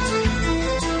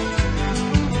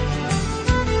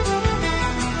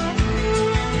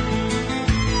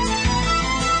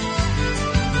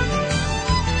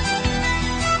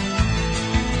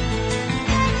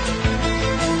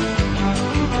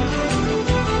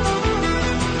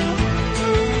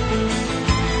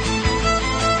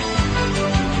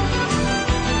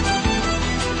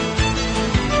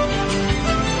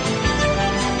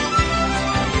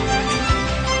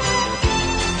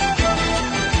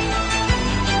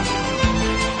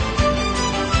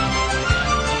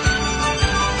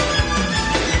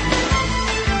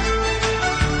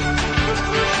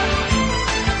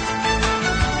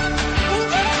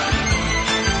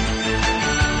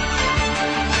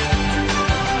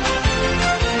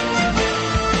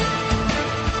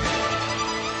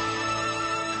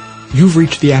 You've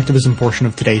reached the activism portion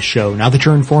of today's show. Now that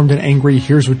you're informed and angry,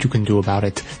 here's what you can do about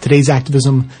it. Today's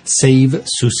activism, save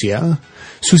Susia.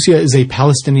 Susia is a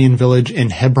Palestinian village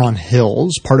in Hebron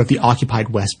Hills, part of the occupied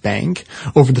West Bank.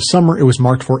 Over the summer, it was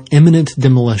marked for imminent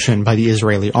demolition by the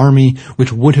Israeli army,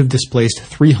 which would have displaced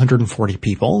 340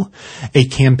 people. A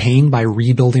campaign by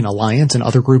Rebuilding Alliance and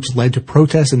other groups led to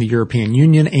protests in the European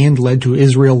Union and led to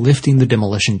Israel lifting the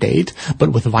demolition date.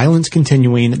 But with violence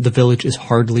continuing, the village is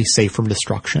hardly safe from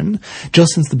destruction.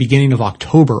 Just since the beginning of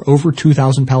October, over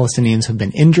 2,000 Palestinians have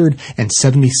been injured and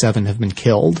 77 have been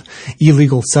killed.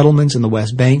 Illegal settlements in the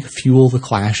West Bank fuel the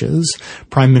clashes.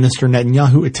 Prime Minister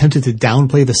Netanyahu attempted to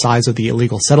downplay the size of the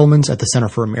illegal settlements at the Center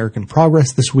for American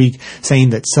Progress this week, saying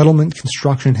that settlement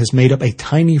construction has made up a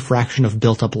tiny fraction of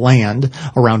built-up land,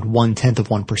 around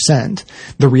 0.1%.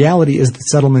 The reality is that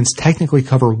settlements technically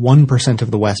cover 1% of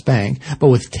the West Bank, but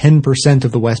with 10%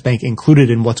 of the West Bank included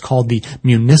in what's called the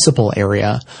municipal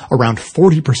area, around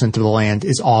 40% of the land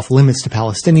is off limits to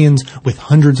Palestinians, with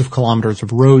hundreds of kilometers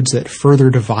of roads that further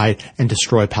divide and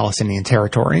destroy Palestinian territory.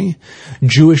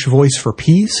 Jewish Voice for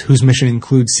Peace, whose mission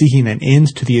includes seeking an end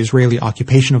to the Israeli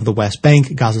occupation of the West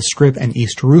Bank, Gaza Strip, and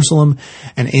East Jerusalem,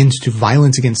 an end to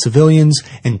violence against civilians,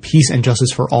 and peace and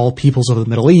justice for all peoples of the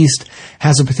Middle East,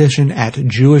 has a petition at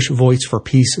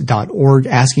jewishvoiceforpeace.org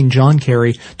asking John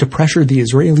Kerry to pressure the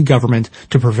Israeli government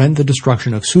to prevent the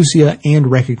destruction of Susia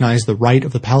and recognize the right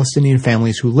of the Palestinian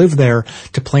families who live there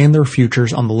to plan their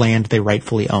futures on the land they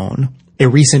rightfully own. A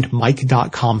recent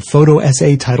Mike.com photo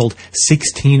essay titled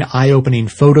 16 Eye-Opening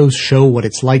Photos Show What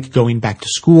It's Like Going Back to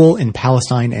School in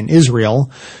Palestine and Israel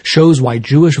shows why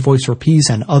Jewish Voice for Peace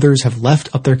and others have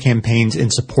left up their campaigns in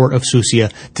support of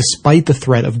Susia despite the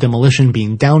threat of demolition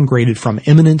being downgraded from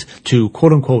imminent to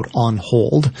quote-unquote on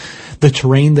hold. The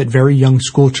terrain that very young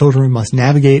school children must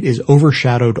navigate is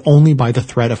overshadowed only by the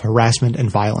threat of harassment and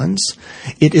violence.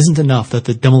 It isn't enough that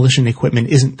the demolition equipment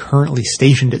isn't currently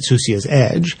stationed at Susia's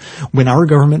edge. When our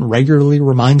government regularly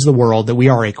reminds the world that we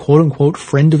are a quote-unquote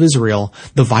friend of Israel,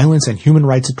 the violence and human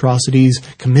rights atrocities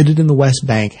committed in the West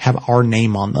Bank have our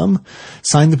name on them.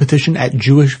 Sign the petition at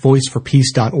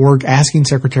jewishvoiceforpeace.org asking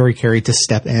Secretary Kerry to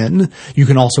step in. You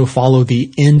can also follow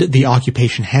the End the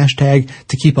Occupation hashtag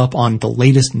to keep up on the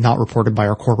latest not reported by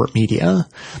our corporate media.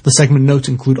 The segment notes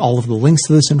include all of the links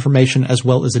to this information as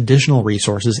well as additional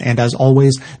resources, and as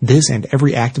always, this and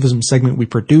every activism segment we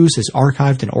produce is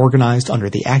archived and organized under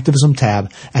the Activism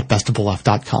tab at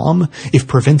bestoftheleft.com. If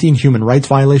preventing human rights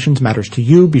violations matters to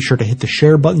you, be sure to hit the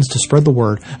share buttons to spread the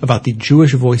word about the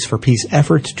Jewish Voice for Peace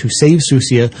effort to save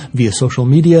Susia via social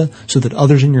media so that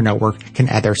others in your network can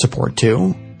add their support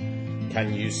too.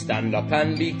 Can you stand up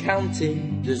and be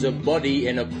counted as a body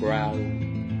in a crowd?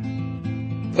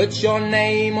 Put your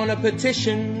name on a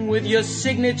petition with your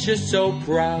signature so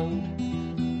proud.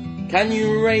 Can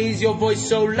you raise your voice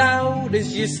so loud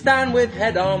as you stand with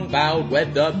head unbowed,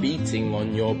 weather beating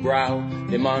on your brow,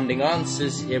 demanding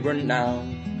answers here and now?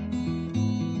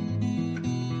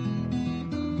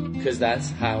 'Cause that's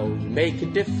how you make a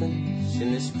difference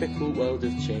in this fickle world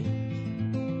of change.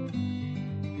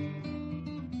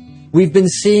 We've been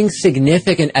seeing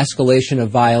significant escalation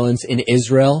of violence in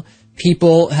Israel.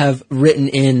 People have written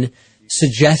in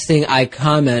suggesting I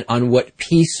comment on what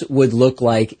peace would look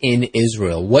like in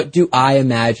Israel. What do I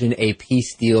imagine a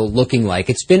peace deal looking like?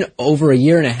 It's been over a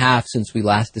year and a half since we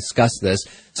last discussed this,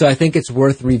 so I think it's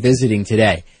worth revisiting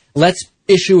today. Let's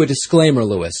issue a disclaimer,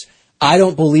 Lewis. I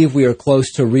don't believe we are close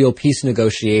to real peace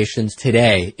negotiations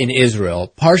today in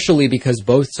Israel, partially because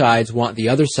both sides want the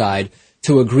other side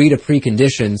to agree to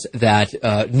preconditions that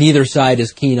neither side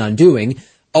is keen on doing.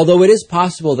 Although it is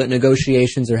possible that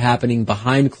negotiations are happening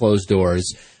behind closed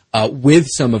doors with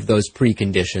some of those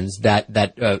preconditions that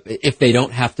if they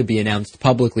don't have to be announced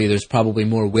publicly, there's probably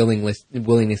more willingness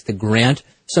to grant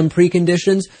some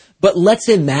preconditions. But let's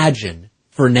imagine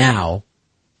for now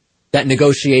that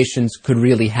negotiations could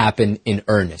really happen in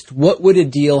earnest. What would a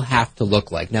deal have to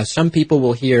look like? Now, some people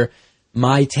will hear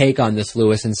my take on this,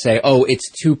 Lewis, and say, oh,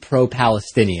 it's too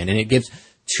pro-Palestinian, and it gives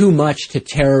too much to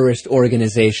terrorist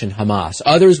organization Hamas.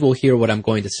 Others will hear what I'm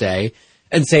going to say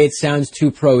and say it sounds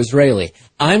too pro-Israeli.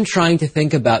 I'm trying to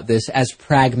think about this as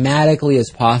pragmatically as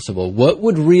possible. What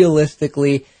would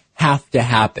realistically have to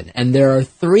happen? And there are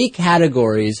three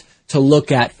categories to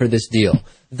look at for this deal.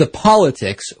 The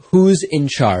politics, who's in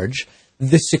charge,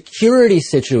 the security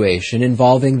situation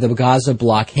involving the Gaza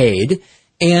blockade,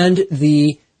 and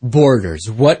the borders.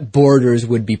 What borders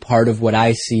would be part of what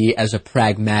I see as a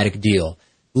pragmatic deal?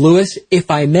 Lewis,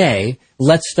 if I may,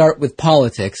 let's start with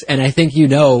politics, and I think you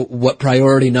know what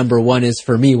priority number one is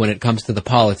for me when it comes to the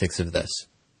politics of this.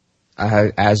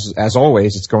 as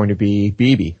always, it's going to be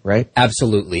Bibi, right?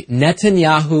 Absolutely.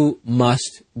 Netanyahu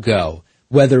must go.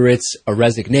 Whether it's a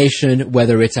resignation,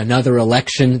 whether it's another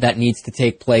election that needs to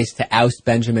take place to oust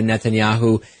Benjamin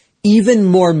Netanyahu, even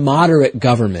more moderate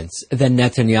governments than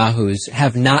Netanyahu's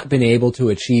have not been able to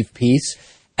achieve peace.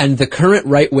 And the current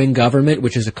right-wing government,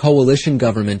 which is a coalition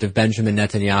government of Benjamin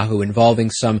Netanyahu involving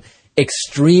some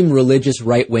extreme religious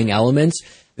right-wing elements,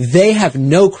 they have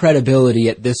no credibility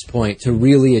at this point to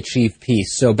really achieve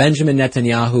peace. So Benjamin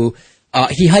Netanyahu,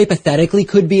 he hypothetically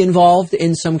could be involved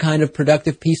in some kind of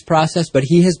productive peace process, but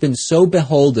he has been so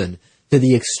beholden to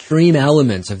the extreme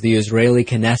elements of the Israeli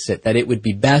Knesset that it would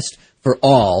be best for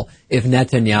all if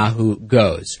Netanyahu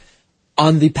goes.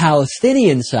 On the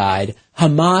Palestinian side,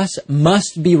 Hamas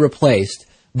must be replaced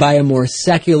by a more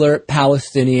secular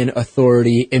Palestinian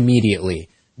Authority immediately.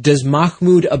 Does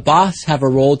Mahmoud Abbas have a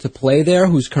role to play there,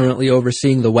 who's currently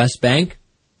overseeing the West Bank?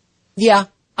 Yeah,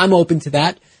 I'm open to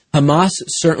that. Hamas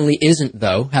certainly isn't,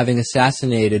 though, having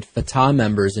assassinated Fatah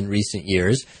members in recent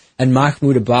years. And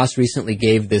Mahmoud Abbas recently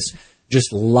gave this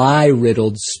just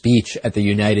lie-riddled speech at the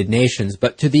United Nations.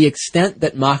 But to the extent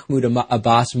that Mahmoud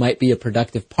Abbas might be a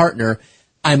productive partner,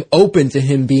 I'm open to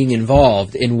him being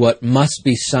involved in what must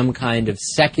be some kind of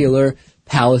secular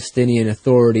Palestinian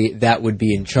Authority that would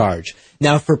be in charge.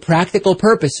 Now, for practical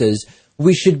purposes,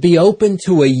 we should be open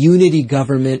to a unity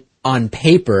government on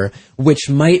paper, which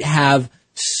might have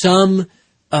some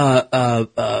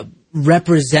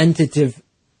representative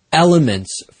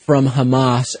elements from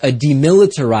Hamas, a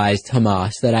demilitarized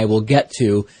Hamas that I will get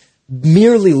to,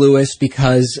 merely, Lewis,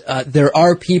 because there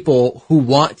are people who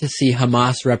want to see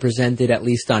Hamas represented, at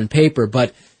least on paper,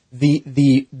 but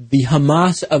the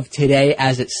Hamas of today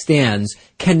as it stands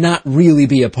cannot really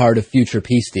be a part of future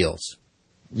peace deals.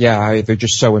 Yeah, they're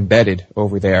just so embedded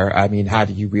over there. I mean, how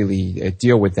do you really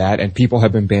deal with that? And people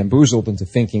have been bamboozled into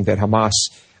thinking that Hamas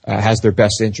has their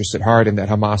best interests at heart and that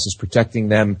Hamas is protecting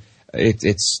them.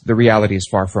 It's the reality is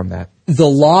far from that. The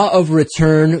law of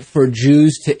return for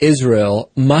Jews to Israel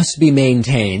must be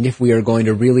maintained if we are going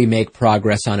to really make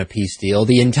progress on a peace deal.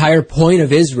 The entire point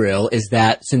of Israel is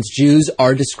that since Jews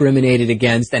are discriminated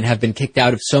against and have been kicked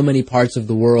out of so many parts of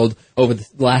the world over the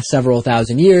last several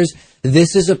thousand years,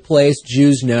 this is a place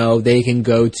Jews know they can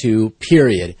go to,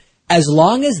 period. As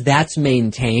long as that's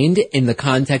maintained in the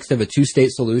context of a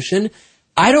two-state solution,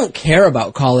 I don't care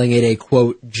about calling it a,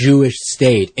 quote, Jewish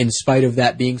state, in spite of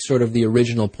that being sort of the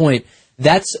original point.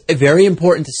 That's very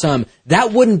important to some.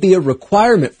 That wouldn't be a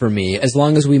requirement for me as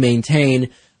long as we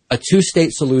maintain a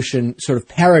two-state solution sort of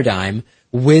paradigm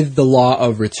with the law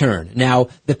of return. Now,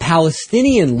 the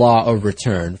Palestinian law of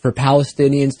return, for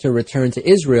Palestinians to return to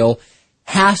Israel,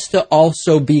 has to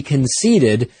also be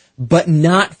conceded, but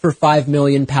not for 5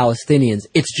 million Palestinians.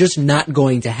 It's just not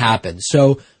going to happen.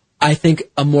 So I think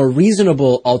a more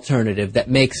reasonable alternative that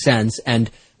makes sense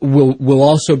and will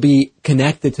also be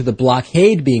connected to the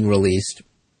blockade being released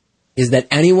is that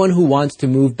anyone who wants to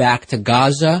move back to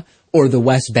Gaza or the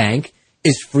West Bank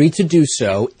is free to do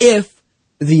so if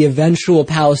the eventual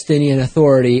Palestinian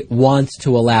Authority wants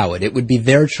to allow it. It would be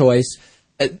their choice.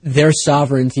 Their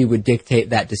sovereignty would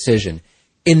dictate that decision.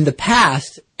 In the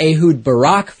past, Ehud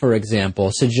Barak, for example,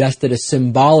 suggested a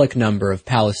symbolic number of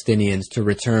Palestinians to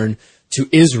return to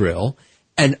Israel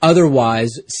and otherwise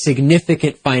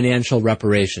significant financial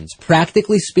reparations.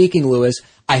 Practically speaking, Lewis,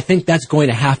 I think that's going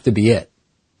to have to be it.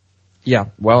 Yeah,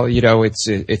 well, it's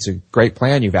a great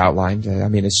plan you've outlined. I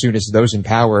mean, as soon as those in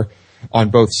power on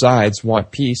both sides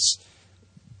want peace,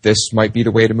 this might be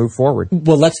the way to move forward.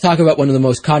 Well, let's talk about one of the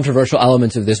most controversial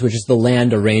elements of this, which is the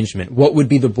land arrangement. What would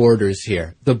be the borders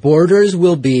here? The borders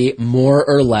will be more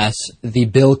or less the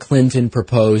Bill Clinton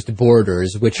proposed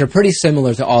borders, which are pretty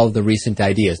similar to all of the recent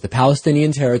ideas. The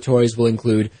Palestinian territories will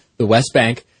include the West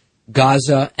Bank,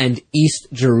 Gaza, and East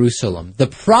Jerusalem. The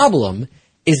problem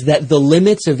is that the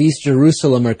limits of East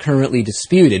Jerusalem are currently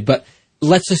disputed, but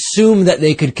let's assume that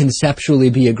they could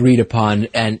conceptually be agreed upon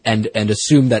and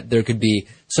assume that there could be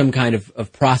some kind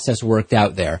of process worked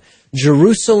out there.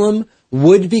 Jerusalem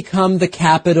would become the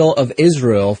capital of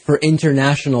Israel for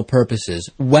international purposes.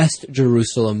 West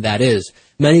Jerusalem, that is.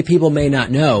 Many people may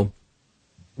not know,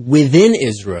 within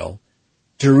Israel,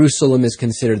 Jerusalem is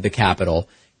considered the capital.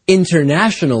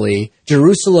 Internationally,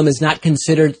 Jerusalem is not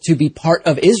considered to be part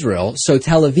of Israel, so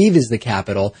Tel Aviv is the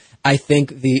capital. I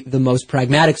think the most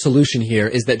pragmatic solution here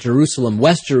is that Jerusalem,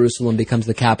 West Jerusalem, becomes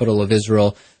the capital of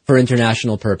Israel for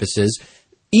international purposes.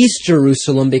 East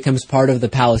Jerusalem becomes part of the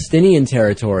Palestinian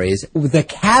territories, the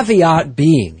caveat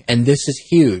being, and this is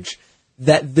huge,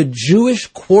 that the Jewish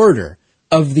quarter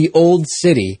of the old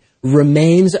city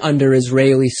remains under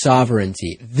Israeli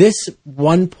sovereignty. This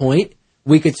one point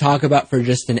we could talk about for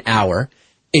just an hour.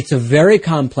 It's a very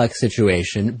complex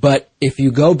situation, but if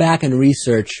you go back and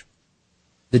research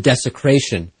the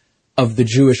desecration of the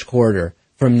Jewish quarter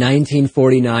from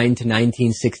 1949 to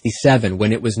 1967,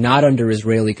 when it was not under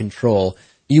Israeli control,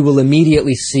 you will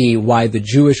immediately see why the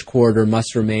Jewish quarter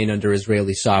must remain under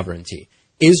Israeli sovereignty.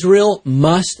 Israel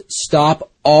must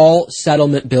stop all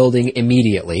settlement building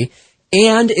immediately,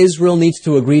 and Israel needs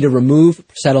to agree to remove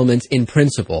settlements in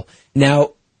principle.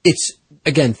 Now, it's,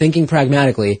 again, thinking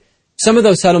pragmatically, some of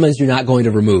those settlements you're not going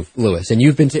to remove, Lewis, and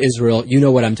you've been to Israel, you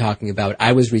know what I'm talking about.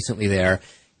 I was recently there.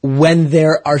 When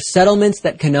there are settlements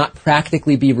that cannot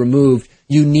practically be removed,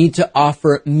 you need to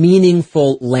offer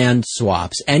meaningful land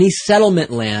swaps. Any settlement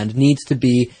land needs to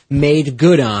be made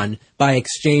good on by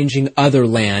exchanging other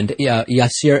land.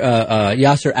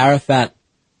 Yasser Arafat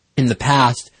in the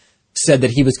past said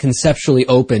that he was conceptually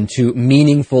open to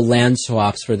meaningful land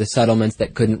swaps for the settlements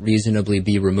that couldn't reasonably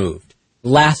be removed.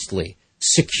 Lastly,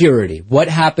 security. What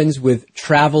happens with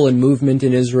travel and movement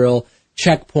in Israel,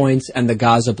 checkpoints, and the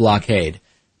Gaza blockade?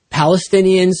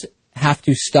 Palestinians have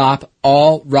to stop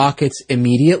all rockets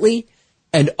immediately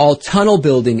and all tunnel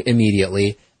building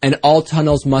immediately, and all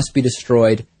tunnels must be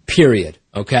destroyed, period.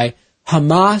 Okay?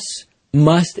 Hamas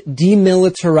must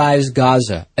demilitarize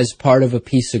Gaza as part of a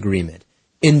peace agreement.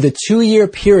 In the 2-year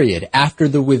period after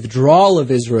the withdrawal of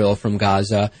Israel from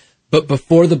Gaza, but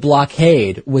before the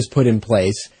blockade was put in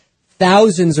place,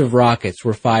 thousands of rockets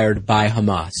were fired by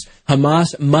Hamas.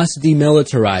 Hamas must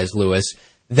demilitarize, Lewis.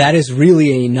 That is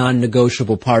really a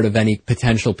non-negotiable part of any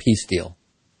potential peace deal.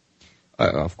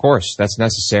 Of course, that's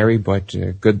necessary, but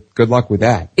good luck with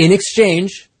that. In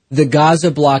exchange, the Gaza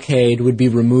blockade would be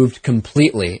removed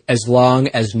completely as long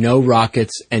as no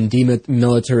rockets and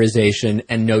demilitarization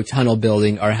and no tunnel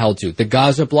building are held to. The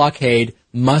Gaza blockade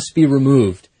must be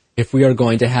removed if we are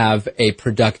going to have a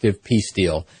productive peace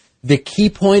deal. The key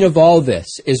point of all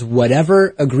this is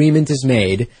whatever agreement is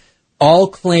made, all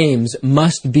claims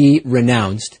must be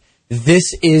renounced.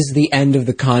 This is the end of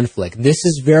the conflict. This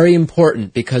is very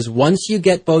important because once you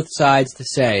get both sides to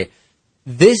say,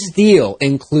 this deal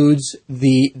includes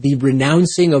the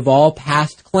renouncing of all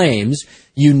past claims,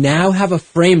 you now have a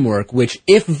framework which,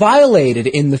 if violated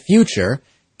in the future,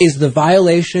 is the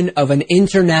violation of an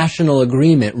international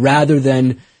agreement rather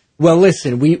than, well,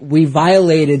 listen, we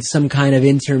violated some kind of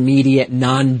intermediate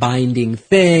non-binding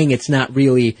thing. It's not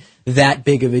really that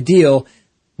big of a deal.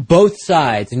 Both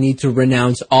sides need to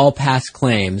renounce all past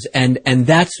claims, and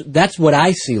that's what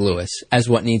I see, Lewis, as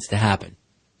what needs to happen.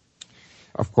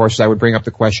 Of course, I would bring up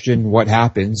the question, what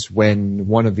happens when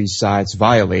one of these sides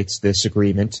violates this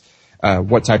agreement?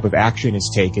 What type of action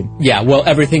is taken? Yeah, well,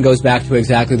 everything goes back to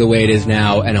exactly the way it is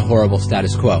now and a horrible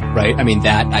status quo, right? I mean,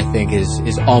 that, I think,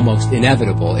 is almost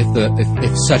inevitable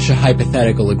if such a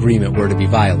hypothetical agreement were to be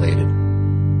violated.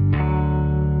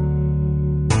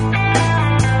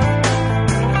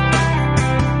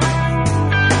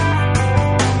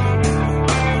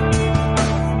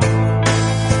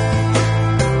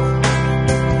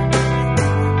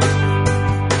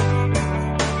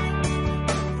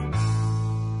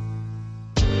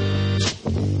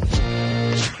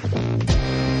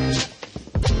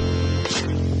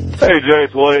 Hey,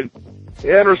 James Wade.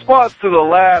 In response to the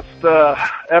last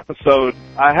episode,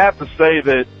 I have to say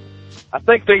that I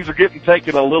think things are getting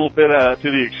taken a little bit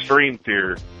to the extremes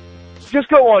here. Just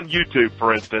go on YouTube,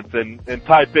 for instance, and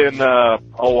type in, I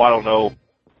don't know,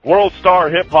 World Star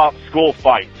Hip Hop School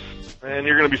Fights. And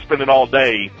you're going to be spending all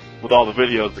day with all the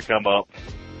videos that come up.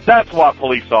 That's why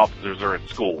police officers are in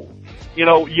school. You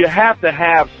know, you have to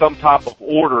have some type of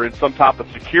order and some type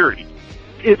of security.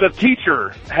 If a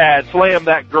teacher had slammed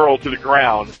that girl to the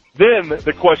ground, then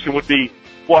the question would be,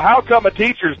 well, how come a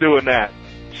teacher's doing that?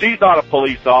 She's not a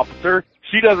police officer.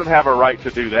 She doesn't have a right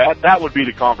to do that. That would be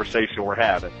the conversation we're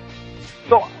having.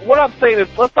 So what I'm saying is,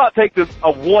 let's not take this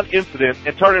one incident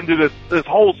and turn it into this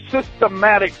whole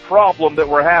systematic problem that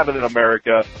we're having in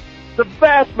America. The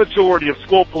vast majority of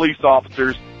school police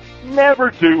officers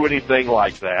never do anything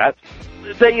like that.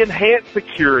 They enhance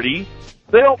security.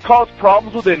 They don't cause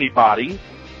problems with anybody.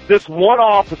 This one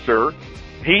officer,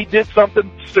 he did something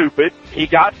stupid. He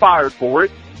got fired for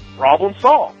it. Problem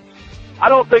solved. I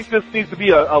don't think this needs to be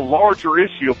a larger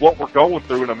issue of what we're going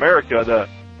through in America.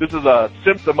 This is a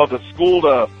symptom of the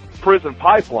school-to-prison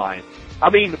pipeline. I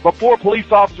mean, before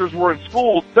police officers were in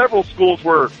schools, several schools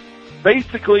were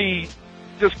basically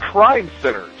just crime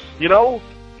centers, you know?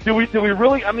 Do we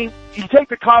really, I mean, you take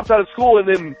the cops out of school and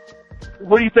then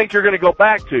what do you think you're going to go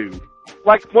back to?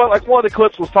 Like one of the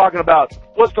clips was talking about,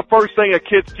 what's the first thing a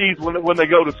kid sees when they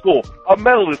go to school? A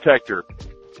metal detector.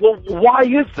 Well, why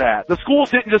is that? The schools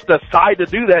didn't just decide to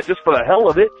do that just for the hell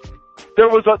of it.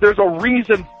 there's a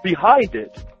reason behind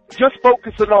it. Just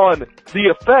focusing on the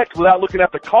effect without looking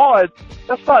at the cause,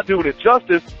 that's not doing it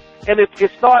justice, and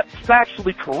it's not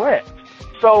factually correct.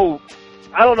 So,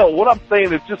 I don't know. What I'm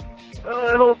saying is just,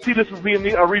 I don't see this as being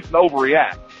a reason to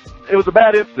overreact. It was a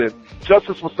bad incident.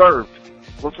 Justice was served.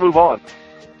 Let's move on.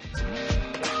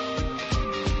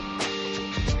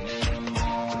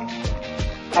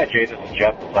 Hi, Jay. This is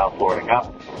Jeff from South Florida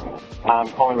Cop. I'm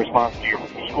calling in response to your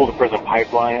school-to-prison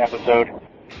pipeline episode.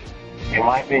 In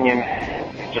my opinion,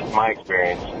 it's just my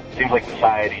experience. It seems like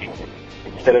society,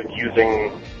 instead of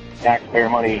using taxpayer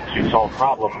money to solve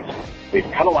problems, we've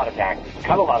cut a lot of taxes,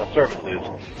 cut a lot of services,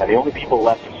 and the only people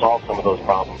left to solve some of those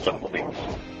problems are the police.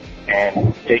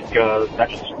 And take not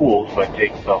just schools, but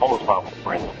take the homeless problem,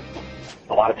 for instance.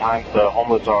 A lot of times the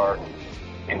homeless are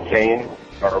insane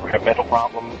or have mental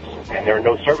problems, and there are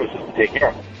no services to take care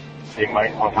of them. They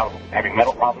might, on top of having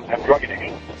mental problems, have drug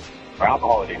addictions or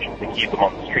alcohol addictions that keep them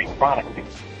on the street chronically,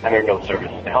 and there are no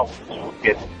services to help them.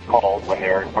 Get called when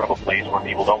they're in front of a place where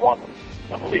people don't want them,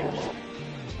 the police.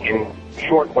 In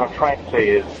short, what I'm trying to say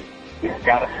is we've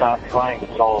got to stop trying to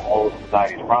solve all of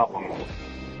society's problems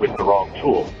with the wrong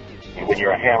tool. When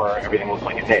you're a hammer, everything looks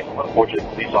like a nail. Unfortunately,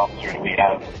 police officers, we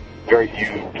have very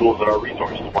few tools at our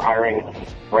resources.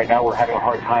 Right now we're having a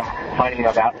hard time finding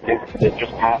enough applicants that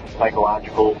just pass the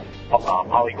psychological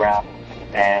polygraph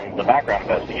and the background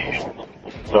investigations.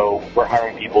 So we're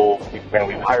hiring people, and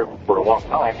we've hired for a long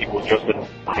time, people with just a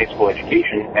high school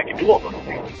education that can do all those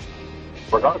things,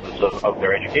 regardless of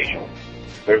their education.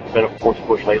 There's been, of course, a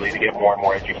push lately to get more and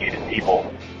more educated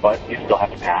people, but you still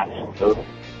have to pass the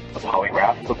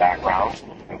polygraph, the background,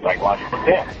 and psychological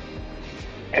exam.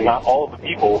 And not all of the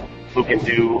people who can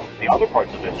do the other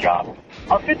parts of this job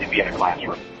are fit to be in a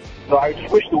classroom. So I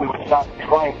just wish that we would stop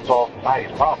trying to solve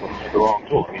society's problems with the wrong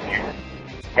tool. I mean, if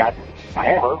you've got a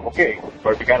hammer, okay,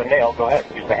 or if you've got a nail, go ahead,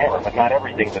 use the hammer, but not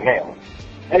everything's a nail.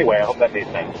 Anyway, I hope that made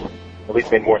sense. At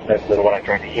least made more sense than what I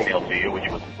tried to email to you, which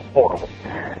was horrible.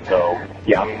 So,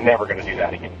 yeah, I'm never going to do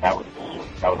that again. That was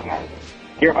a mess.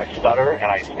 Here, if I stutter and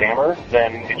I stammer,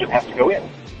 then it just has to go in.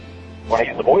 When I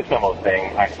use the voice memo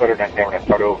thing, I stuttered and I stammered and I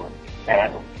start over.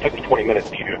 And it took me 20 minutes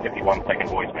to give you a 51-second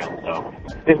voicemail. So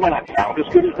this might not sound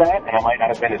as good as that, and I might not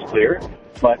have been as clear,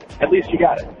 but at least you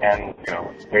got it. And,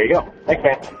 there you go. Thanks,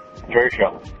 man. Enjoy your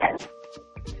show. Thanks.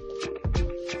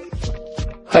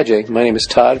 Hi, Jay. My name is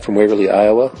Todd from Waverly,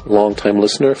 Iowa. Long-time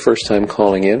listener, first time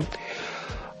calling in.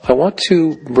 I want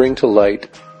to bring to light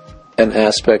an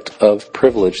aspect of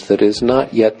privilege that has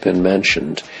not yet been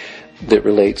mentioned that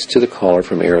relates to the caller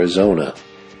from Arizona.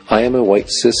 I am a white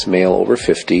cis male over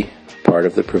 50, part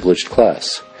of the privileged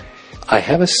class. I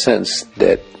have a sense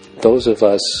that those of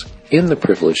us in the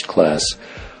privileged class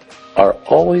are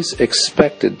always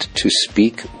expected to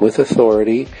speak with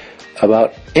authority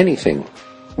about anything,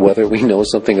 whether we know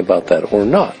something about that or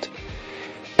not.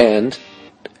 And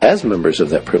as members of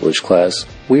that privileged class,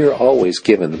 we are always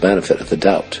given the benefit of the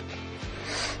doubt.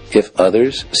 If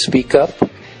others speak up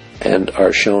and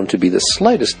are shown to be the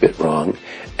slightest bit wrong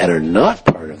and are not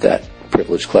part of that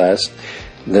privileged class,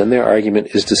 then their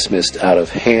argument is dismissed out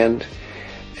of hand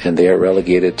and they are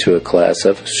relegated to a class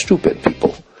of stupid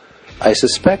people. I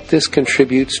suspect this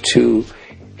contributes to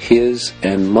his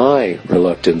and my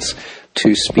reluctance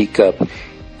to speak up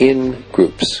in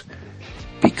groups,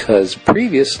 because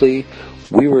previously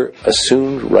we were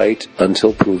assumed right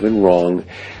until proven wrong,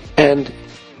 and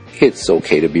it's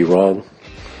okay to be wrong.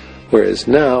 Whereas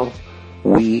now,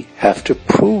 we have to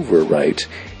prove we're right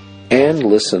and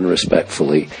listen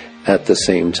respectfully at the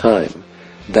same time.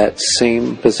 That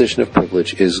same position of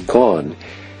privilege is gone,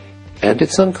 and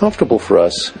it's uncomfortable for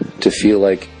us to feel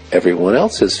like everyone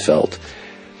else has felt.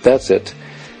 That's it.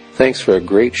 Thanks for a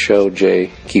great show,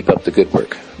 Jay. Keep up the good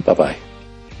work. Bye-bye.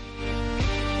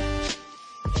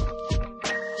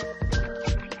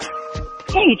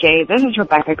 Hey, Jay. This is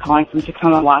Rebecca calling from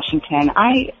Tacoma, Washington.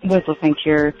 I was listening to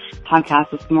your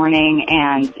podcast this morning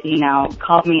and,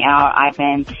 called me out. I've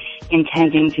been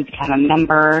intending to become a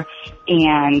member,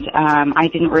 and I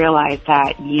didn't realize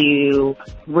that you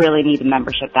really need a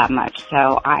membership that much.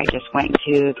 So I just went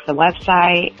to the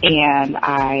website, and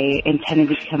I intended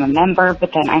to become a member,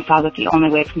 but then I saw that the only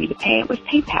way for me to pay it was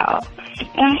PayPal.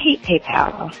 And I hate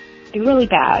PayPal. They're really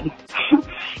bad.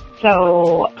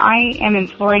 So I am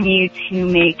imploring you to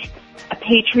make a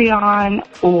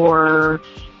Patreon or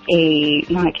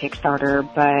not a Kickstarter,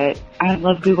 but I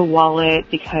love Google Wallet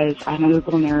because I'm a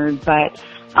Google nerd, but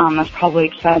that's probably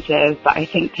expensive, but I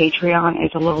think Patreon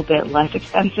is a little bit less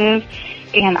expensive,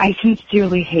 and I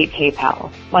sincerely hate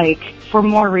PayPal, like, for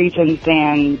more reasons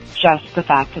than just the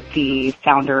fact that the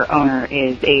founder-owner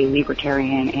is a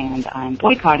libertarian and I'm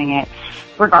boycotting it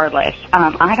regardless.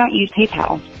 I don't use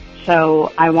PayPal,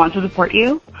 so I want to support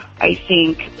you. I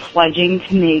think pledging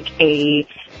to make a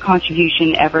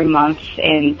contribution every month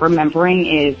and remembering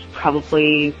is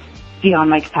probably beyond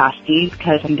my capacities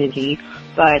because I'm busy,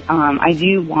 but I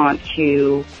do want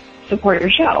to support your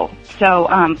show. So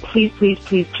please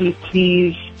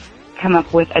come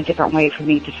up with a different way for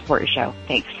me to support your show.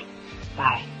 Thanks.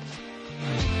 Bye.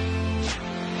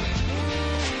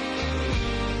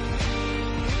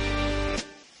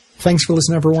 Thanks for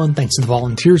listening, everyone. Thanks to the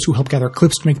volunteers who help gather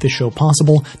clips to make this show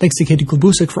possible. Thanks to Katie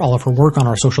Klubusik for all of her work on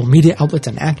our social media outlets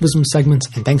and activism segments.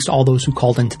 And thanks to all those who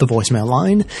called into the voicemail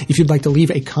line. If you'd like to leave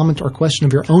a comment or question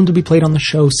of your own to be played on the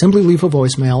show, simply leave a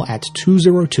voicemail at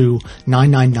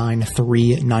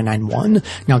 202-999-3991.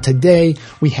 Now, today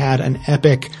we had an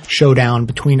epic showdown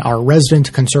between our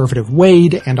resident conservative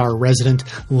Wade and our resident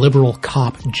liberal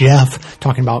cop Jeff,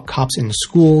 talking about cops in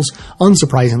schools.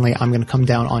 Unsurprisingly, I'm going to come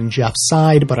down on Jeff's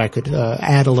side, but I could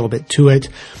add a little bit to it.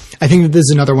 I think that this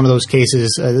is another one of those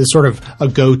cases, this is sort of a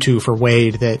go-to for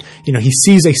Wade that, he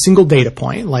sees a single data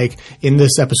point. Like in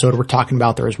this episode, we're talking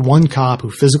about there is one cop who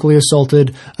physically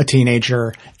assaulted a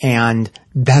teenager, and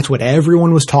that's what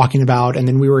everyone was talking about. And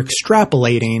then we were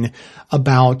extrapolating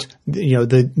about,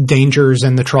 the dangers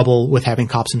and the trouble with having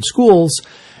cops in schools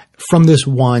from this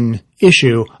one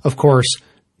issue. Of course,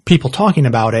 people talking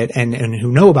about it and who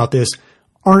know about this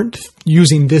aren't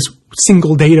using this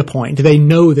single data point. They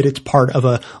know that it's part of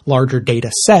a larger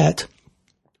data set,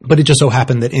 but it just so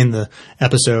happened that in the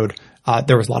episode,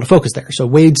 there was a lot of focus there. So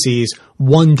Wade sees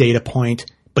one data point,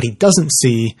 but he doesn't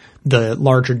see the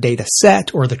larger data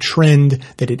set or the trend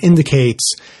that it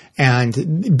indicates,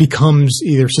 and becomes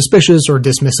either suspicious or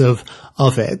dismissive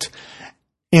of it.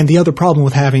 And the other problem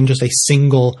with having just a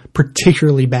single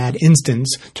particularly bad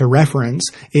instance to reference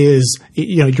is,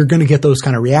 you're going to get those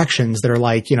kind of reactions that are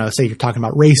like, say you're talking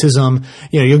about racism,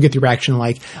 you'll get the reaction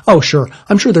like, oh, sure,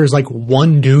 I'm sure there's like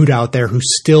one dude out there who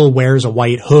still wears a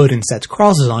white hood and sets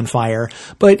crosses on fire,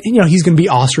 but, he's going to be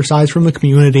ostracized from the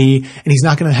community and he's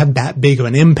not going to have that big of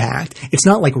an impact. It's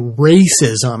not like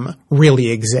racism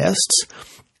really exists.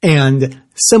 And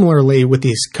similarly with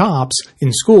these cops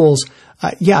in schools,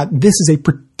 this is a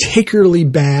particularly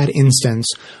bad instance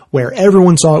where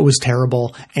everyone saw it was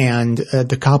terrible, and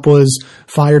the cop was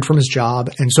fired from his job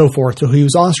and so forth. So he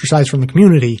was ostracized from the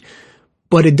community.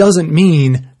 But it doesn't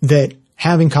mean that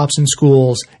having cops in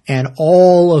schools and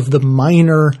all of the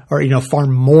minor or, far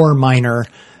more minor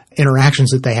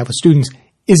interactions that they have with students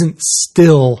isn't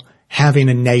still having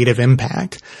a negative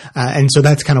impact. And so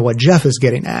that's kind of what Jeff is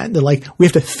getting at. We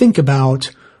have to think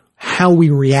about how we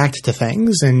react to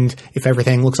things. And if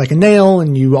everything looks like a nail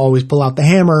and you always pull out the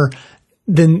hammer,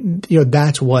 then,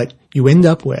 that's what you end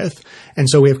up with. And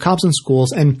so we have cops in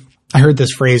schools, and I heard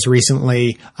this phrase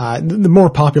recently. The more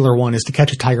popular one is to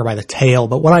catch a tiger by the tail.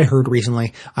 But what I heard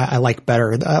recently, I like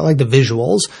better. I like the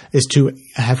visuals, is to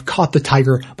have caught the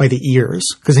tiger by the ears,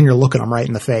 because then you're looking them right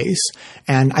in the face.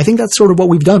 And I think that's sort of what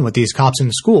we've done with these cops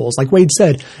in schools. Like Wade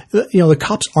said, the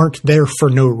cops aren't there for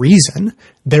no reason.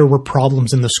 There were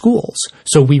problems in the schools.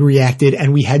 So we reacted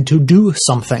and we had to do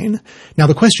something. Now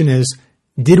the question is,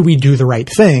 did we do the right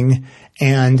thing?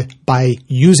 And by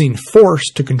using force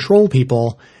to control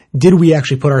people, did we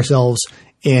actually put ourselves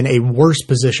in a worse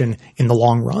position in the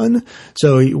long run?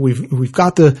 So we've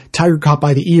got the tiger caught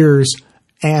by the ears,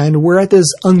 and we're at this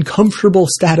uncomfortable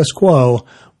status quo,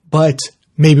 but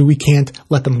maybe we can't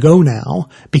let them go now,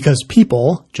 because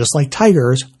people, just like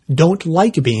tigers, don't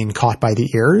like being caught by the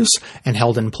ears and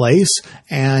held in place.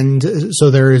 And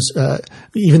so there's,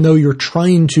 even though you're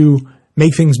trying to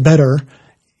make things better,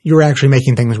 you're actually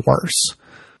making things worse.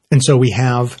 And so we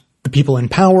have the people in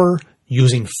power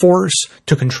using force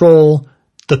to control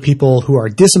the people who are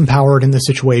disempowered in the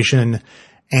situation,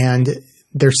 and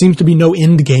there seems to be no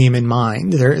end game in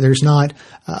mind. There's not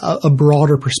a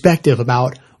broader perspective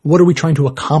about what are we trying to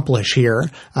accomplish here.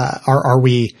 Are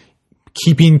we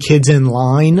keeping kids in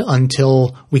line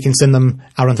until we can send them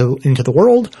out into the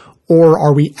world, or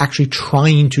are we actually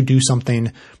trying to do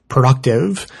something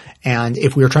productive? And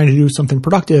if we are trying to do something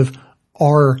productive,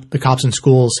 are the cops in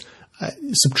schools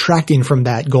subtracting from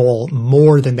that goal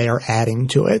more than they are adding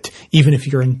to it? Even if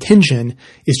your intention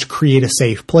is to create a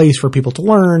safe place for people to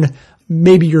learn,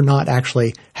 maybe you're not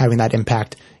actually having that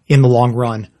impact in the long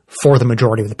run for the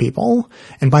majority of the people.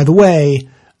 And by the way,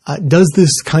 Does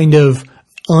this kind of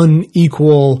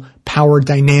unequal power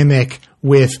dynamic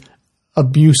with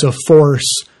abuse of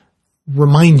force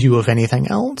remind you of anything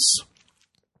else?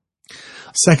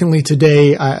 Secondly,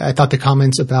 today, I thought the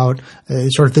comments about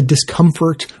sort of the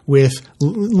discomfort with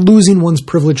losing one's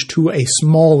privilege to a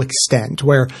small extent,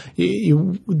 where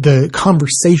the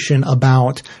conversation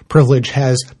about privilege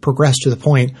has progressed to the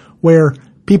point where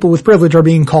people with privilege are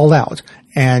being called out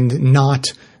and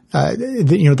not,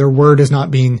 their word is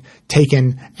not being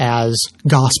taken as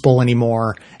gospel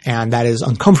anymore, and that is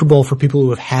uncomfortable for people who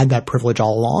have had that privilege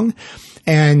all along.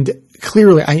 And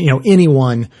clearly,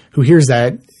 anyone who hears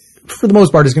that, for the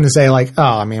most part, is going to say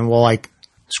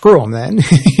screw them then.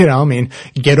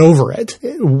 Get over it.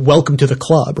 Welcome to the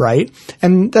club, right?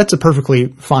 And that's a perfectly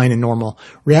fine and normal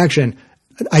reaction.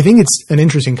 I think it's an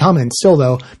interesting comment still,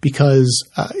 though, because,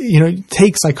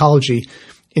 take psychology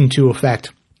into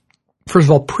effect. First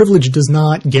of all, privilege does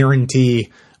not guarantee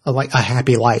a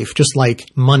happy life, just like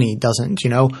money doesn't.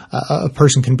 A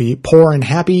person can be poor and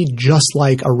happy, just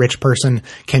like a rich person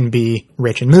can be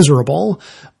rich and miserable.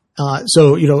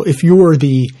 So if you're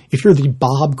the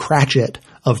Bob Cratchit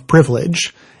of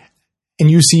privilege,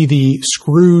 and you see the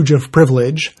Scrooge of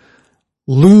privilege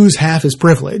lose half his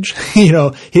privilege,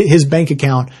 his bank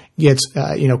account gets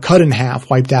cut in half,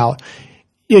 wiped out.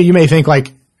 You may think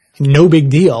no big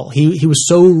deal. He was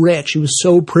so rich, he was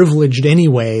so privileged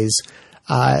anyways.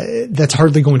 That's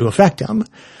hardly going to affect him.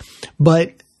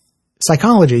 But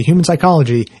human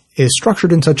psychology, is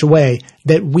structured in such a way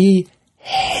that we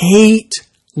hate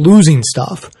losing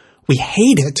stuff. We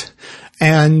hate it.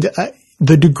 And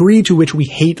the degree to which we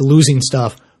hate losing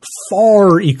stuff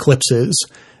far eclipses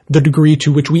the degree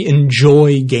to which we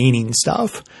enjoy gaining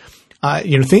stuff.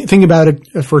 Think about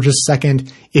it for just a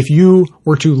second. If you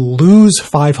were to lose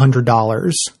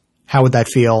 $500, how would that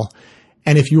feel?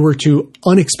 And if you were to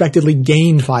unexpectedly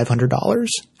gain $500,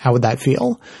 how would that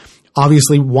feel?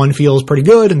 Obviously, one feels pretty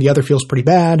good and the other feels pretty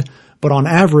bad. But on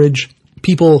average,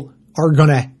 people are going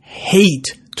to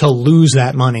hate to lose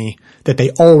that money that they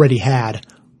already had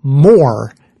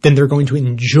more than they're going to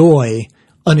enjoy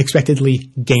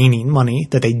unexpectedly gaining money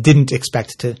that they didn't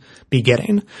expect to be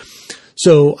getting.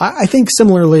 So I think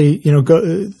similarly,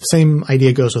 same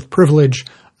idea goes with privilege.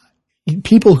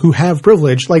 People who have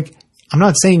privilege, I'm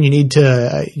not saying you need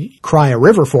to cry a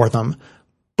river for them,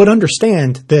 but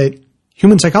understand that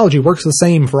human psychology works the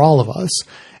same for all of us.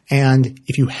 And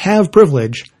if you have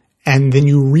privilege, and then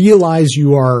you realize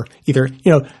you are either,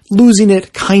 losing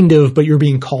it kind of, but you're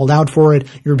being called out for it,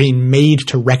 you're being made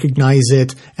to recognize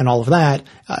it, and all of that,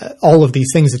 all of these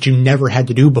things that you never had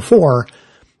to do before,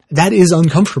 that is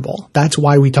uncomfortable. That's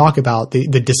why we talk about the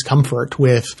discomfort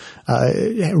with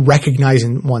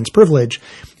recognizing one's privilege.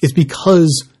 It's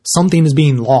because something is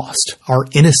being lost. Our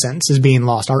innocence is being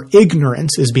lost. Our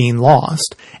ignorance is being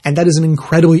lost. And that is an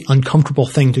incredibly uncomfortable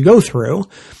thing to go through.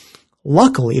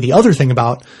 Luckily, the other thing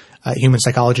about human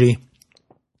psychology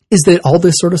is that all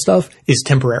this sort of stuff is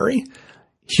temporary.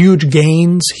 Huge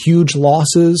gains, huge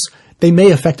losses, they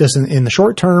may affect us in the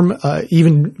short term,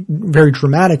 even very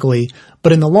dramatically,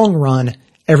 but in the long run,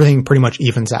 everything pretty much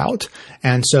evens out.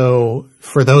 And so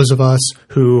for those of us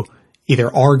who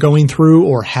either are going through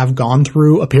or have gone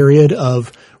through a period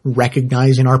of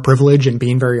recognizing our privilege and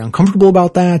being very uncomfortable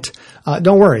about that,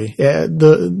 don't worry.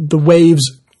 The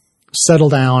waves settle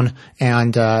down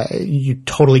and you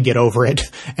totally get over it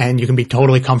and you can be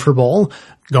totally comfortable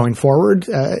going forward.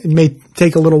 It may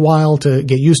take a little while to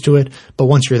get used to it, but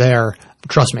once you're there,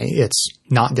 trust me, it's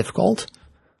not difficult.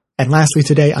 And lastly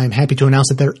today, I'm happy to announce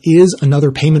that there is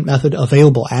another payment method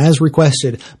available as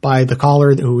requested by the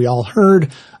caller who we all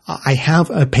heard. I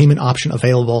have a payment option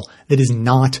available that is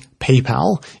not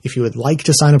PayPal. If you would like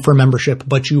to sign up for a membership,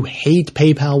 but you hate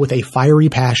PayPal with a fiery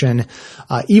passion,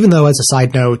 even though as a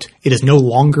side note, it is no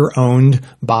longer owned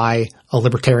by a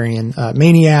libertarian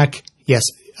maniac. Yes,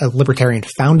 a libertarian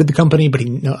founded the company, but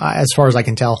as far as I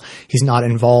can tell, he's not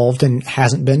involved and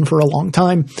hasn't been for a long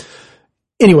time.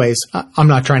 Anyways, I'm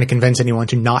not trying to convince anyone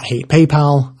to not hate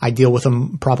PayPal. I deal with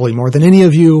them probably more than any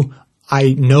of you.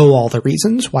 I know all the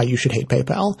reasons why you should hate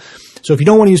PayPal. So if you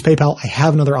don't want to use PayPal, I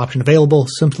have another option available.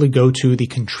 Simply go to the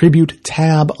Contribute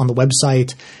tab on the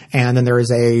website, and then there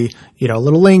is a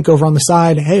little link over on the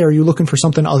side. Hey, are you looking for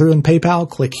something other than PayPal?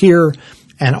 Click here,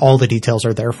 and all the details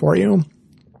are there for you.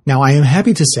 Now, I am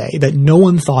happy to say that no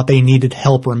one thought they needed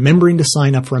help remembering to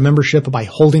sign up for a membership by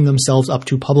holding themselves up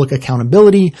to public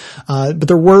accountability, but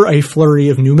there were a flurry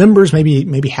of new members,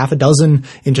 maybe half a dozen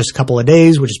in just a couple of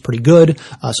days, which is pretty good.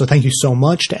 So thank you so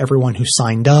much to everyone who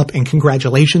signed up, and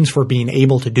congratulations for being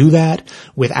able to do that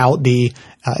without the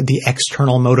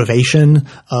external motivation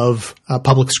of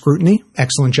public scrutiny.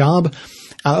 Excellent job.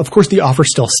 Of course, the offer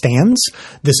still stands.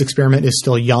 This experiment is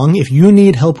still young. If you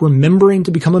need help remembering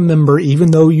to become a member,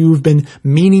 even though you've been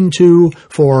meaning to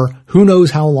for who knows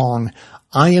how long,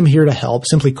 I am here to help.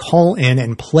 Simply call in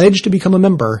and pledge to become a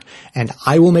member, and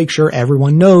I will make sure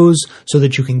everyone knows so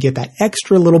that you can get that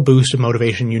extra little boost of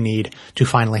motivation you need to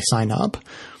finally sign up.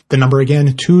 The number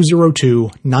again,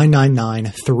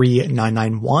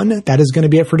 202-999-3991. That is going to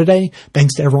be it for today.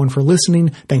 Thanks to everyone for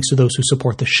listening. Thanks to those who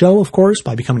support the show, of course,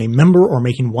 by becoming a member or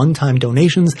making one-time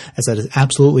donations, as that is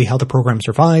absolutely how the program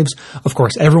survives. Of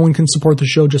course, everyone can support the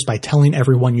show just by telling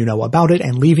everyone you know about it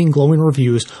and leaving glowing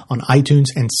reviews on iTunes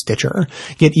and Stitcher.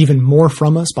 Get even more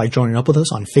from us by joining up with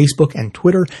us on Facebook and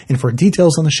Twitter. And for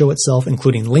details on the show itself,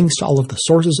 including links to all of the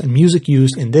sources and music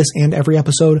used in this and every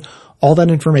episode, all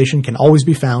that information can always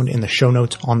be found in the show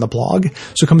notes on the blog.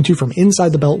 So coming to you from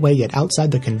inside the Beltway, yet outside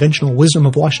the conventional wisdom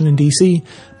of Washington, D.C.,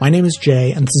 my name is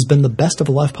Jay, and this has been the Best of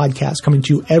the Left podcast, coming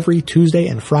to you every Tuesday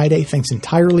and Friday, thanks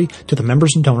entirely to the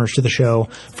members and donors to the show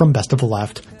from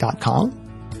bestoftheleft.com.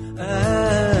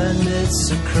 And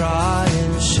it's a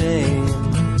crying shame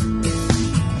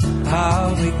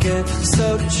how we get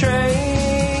so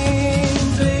trained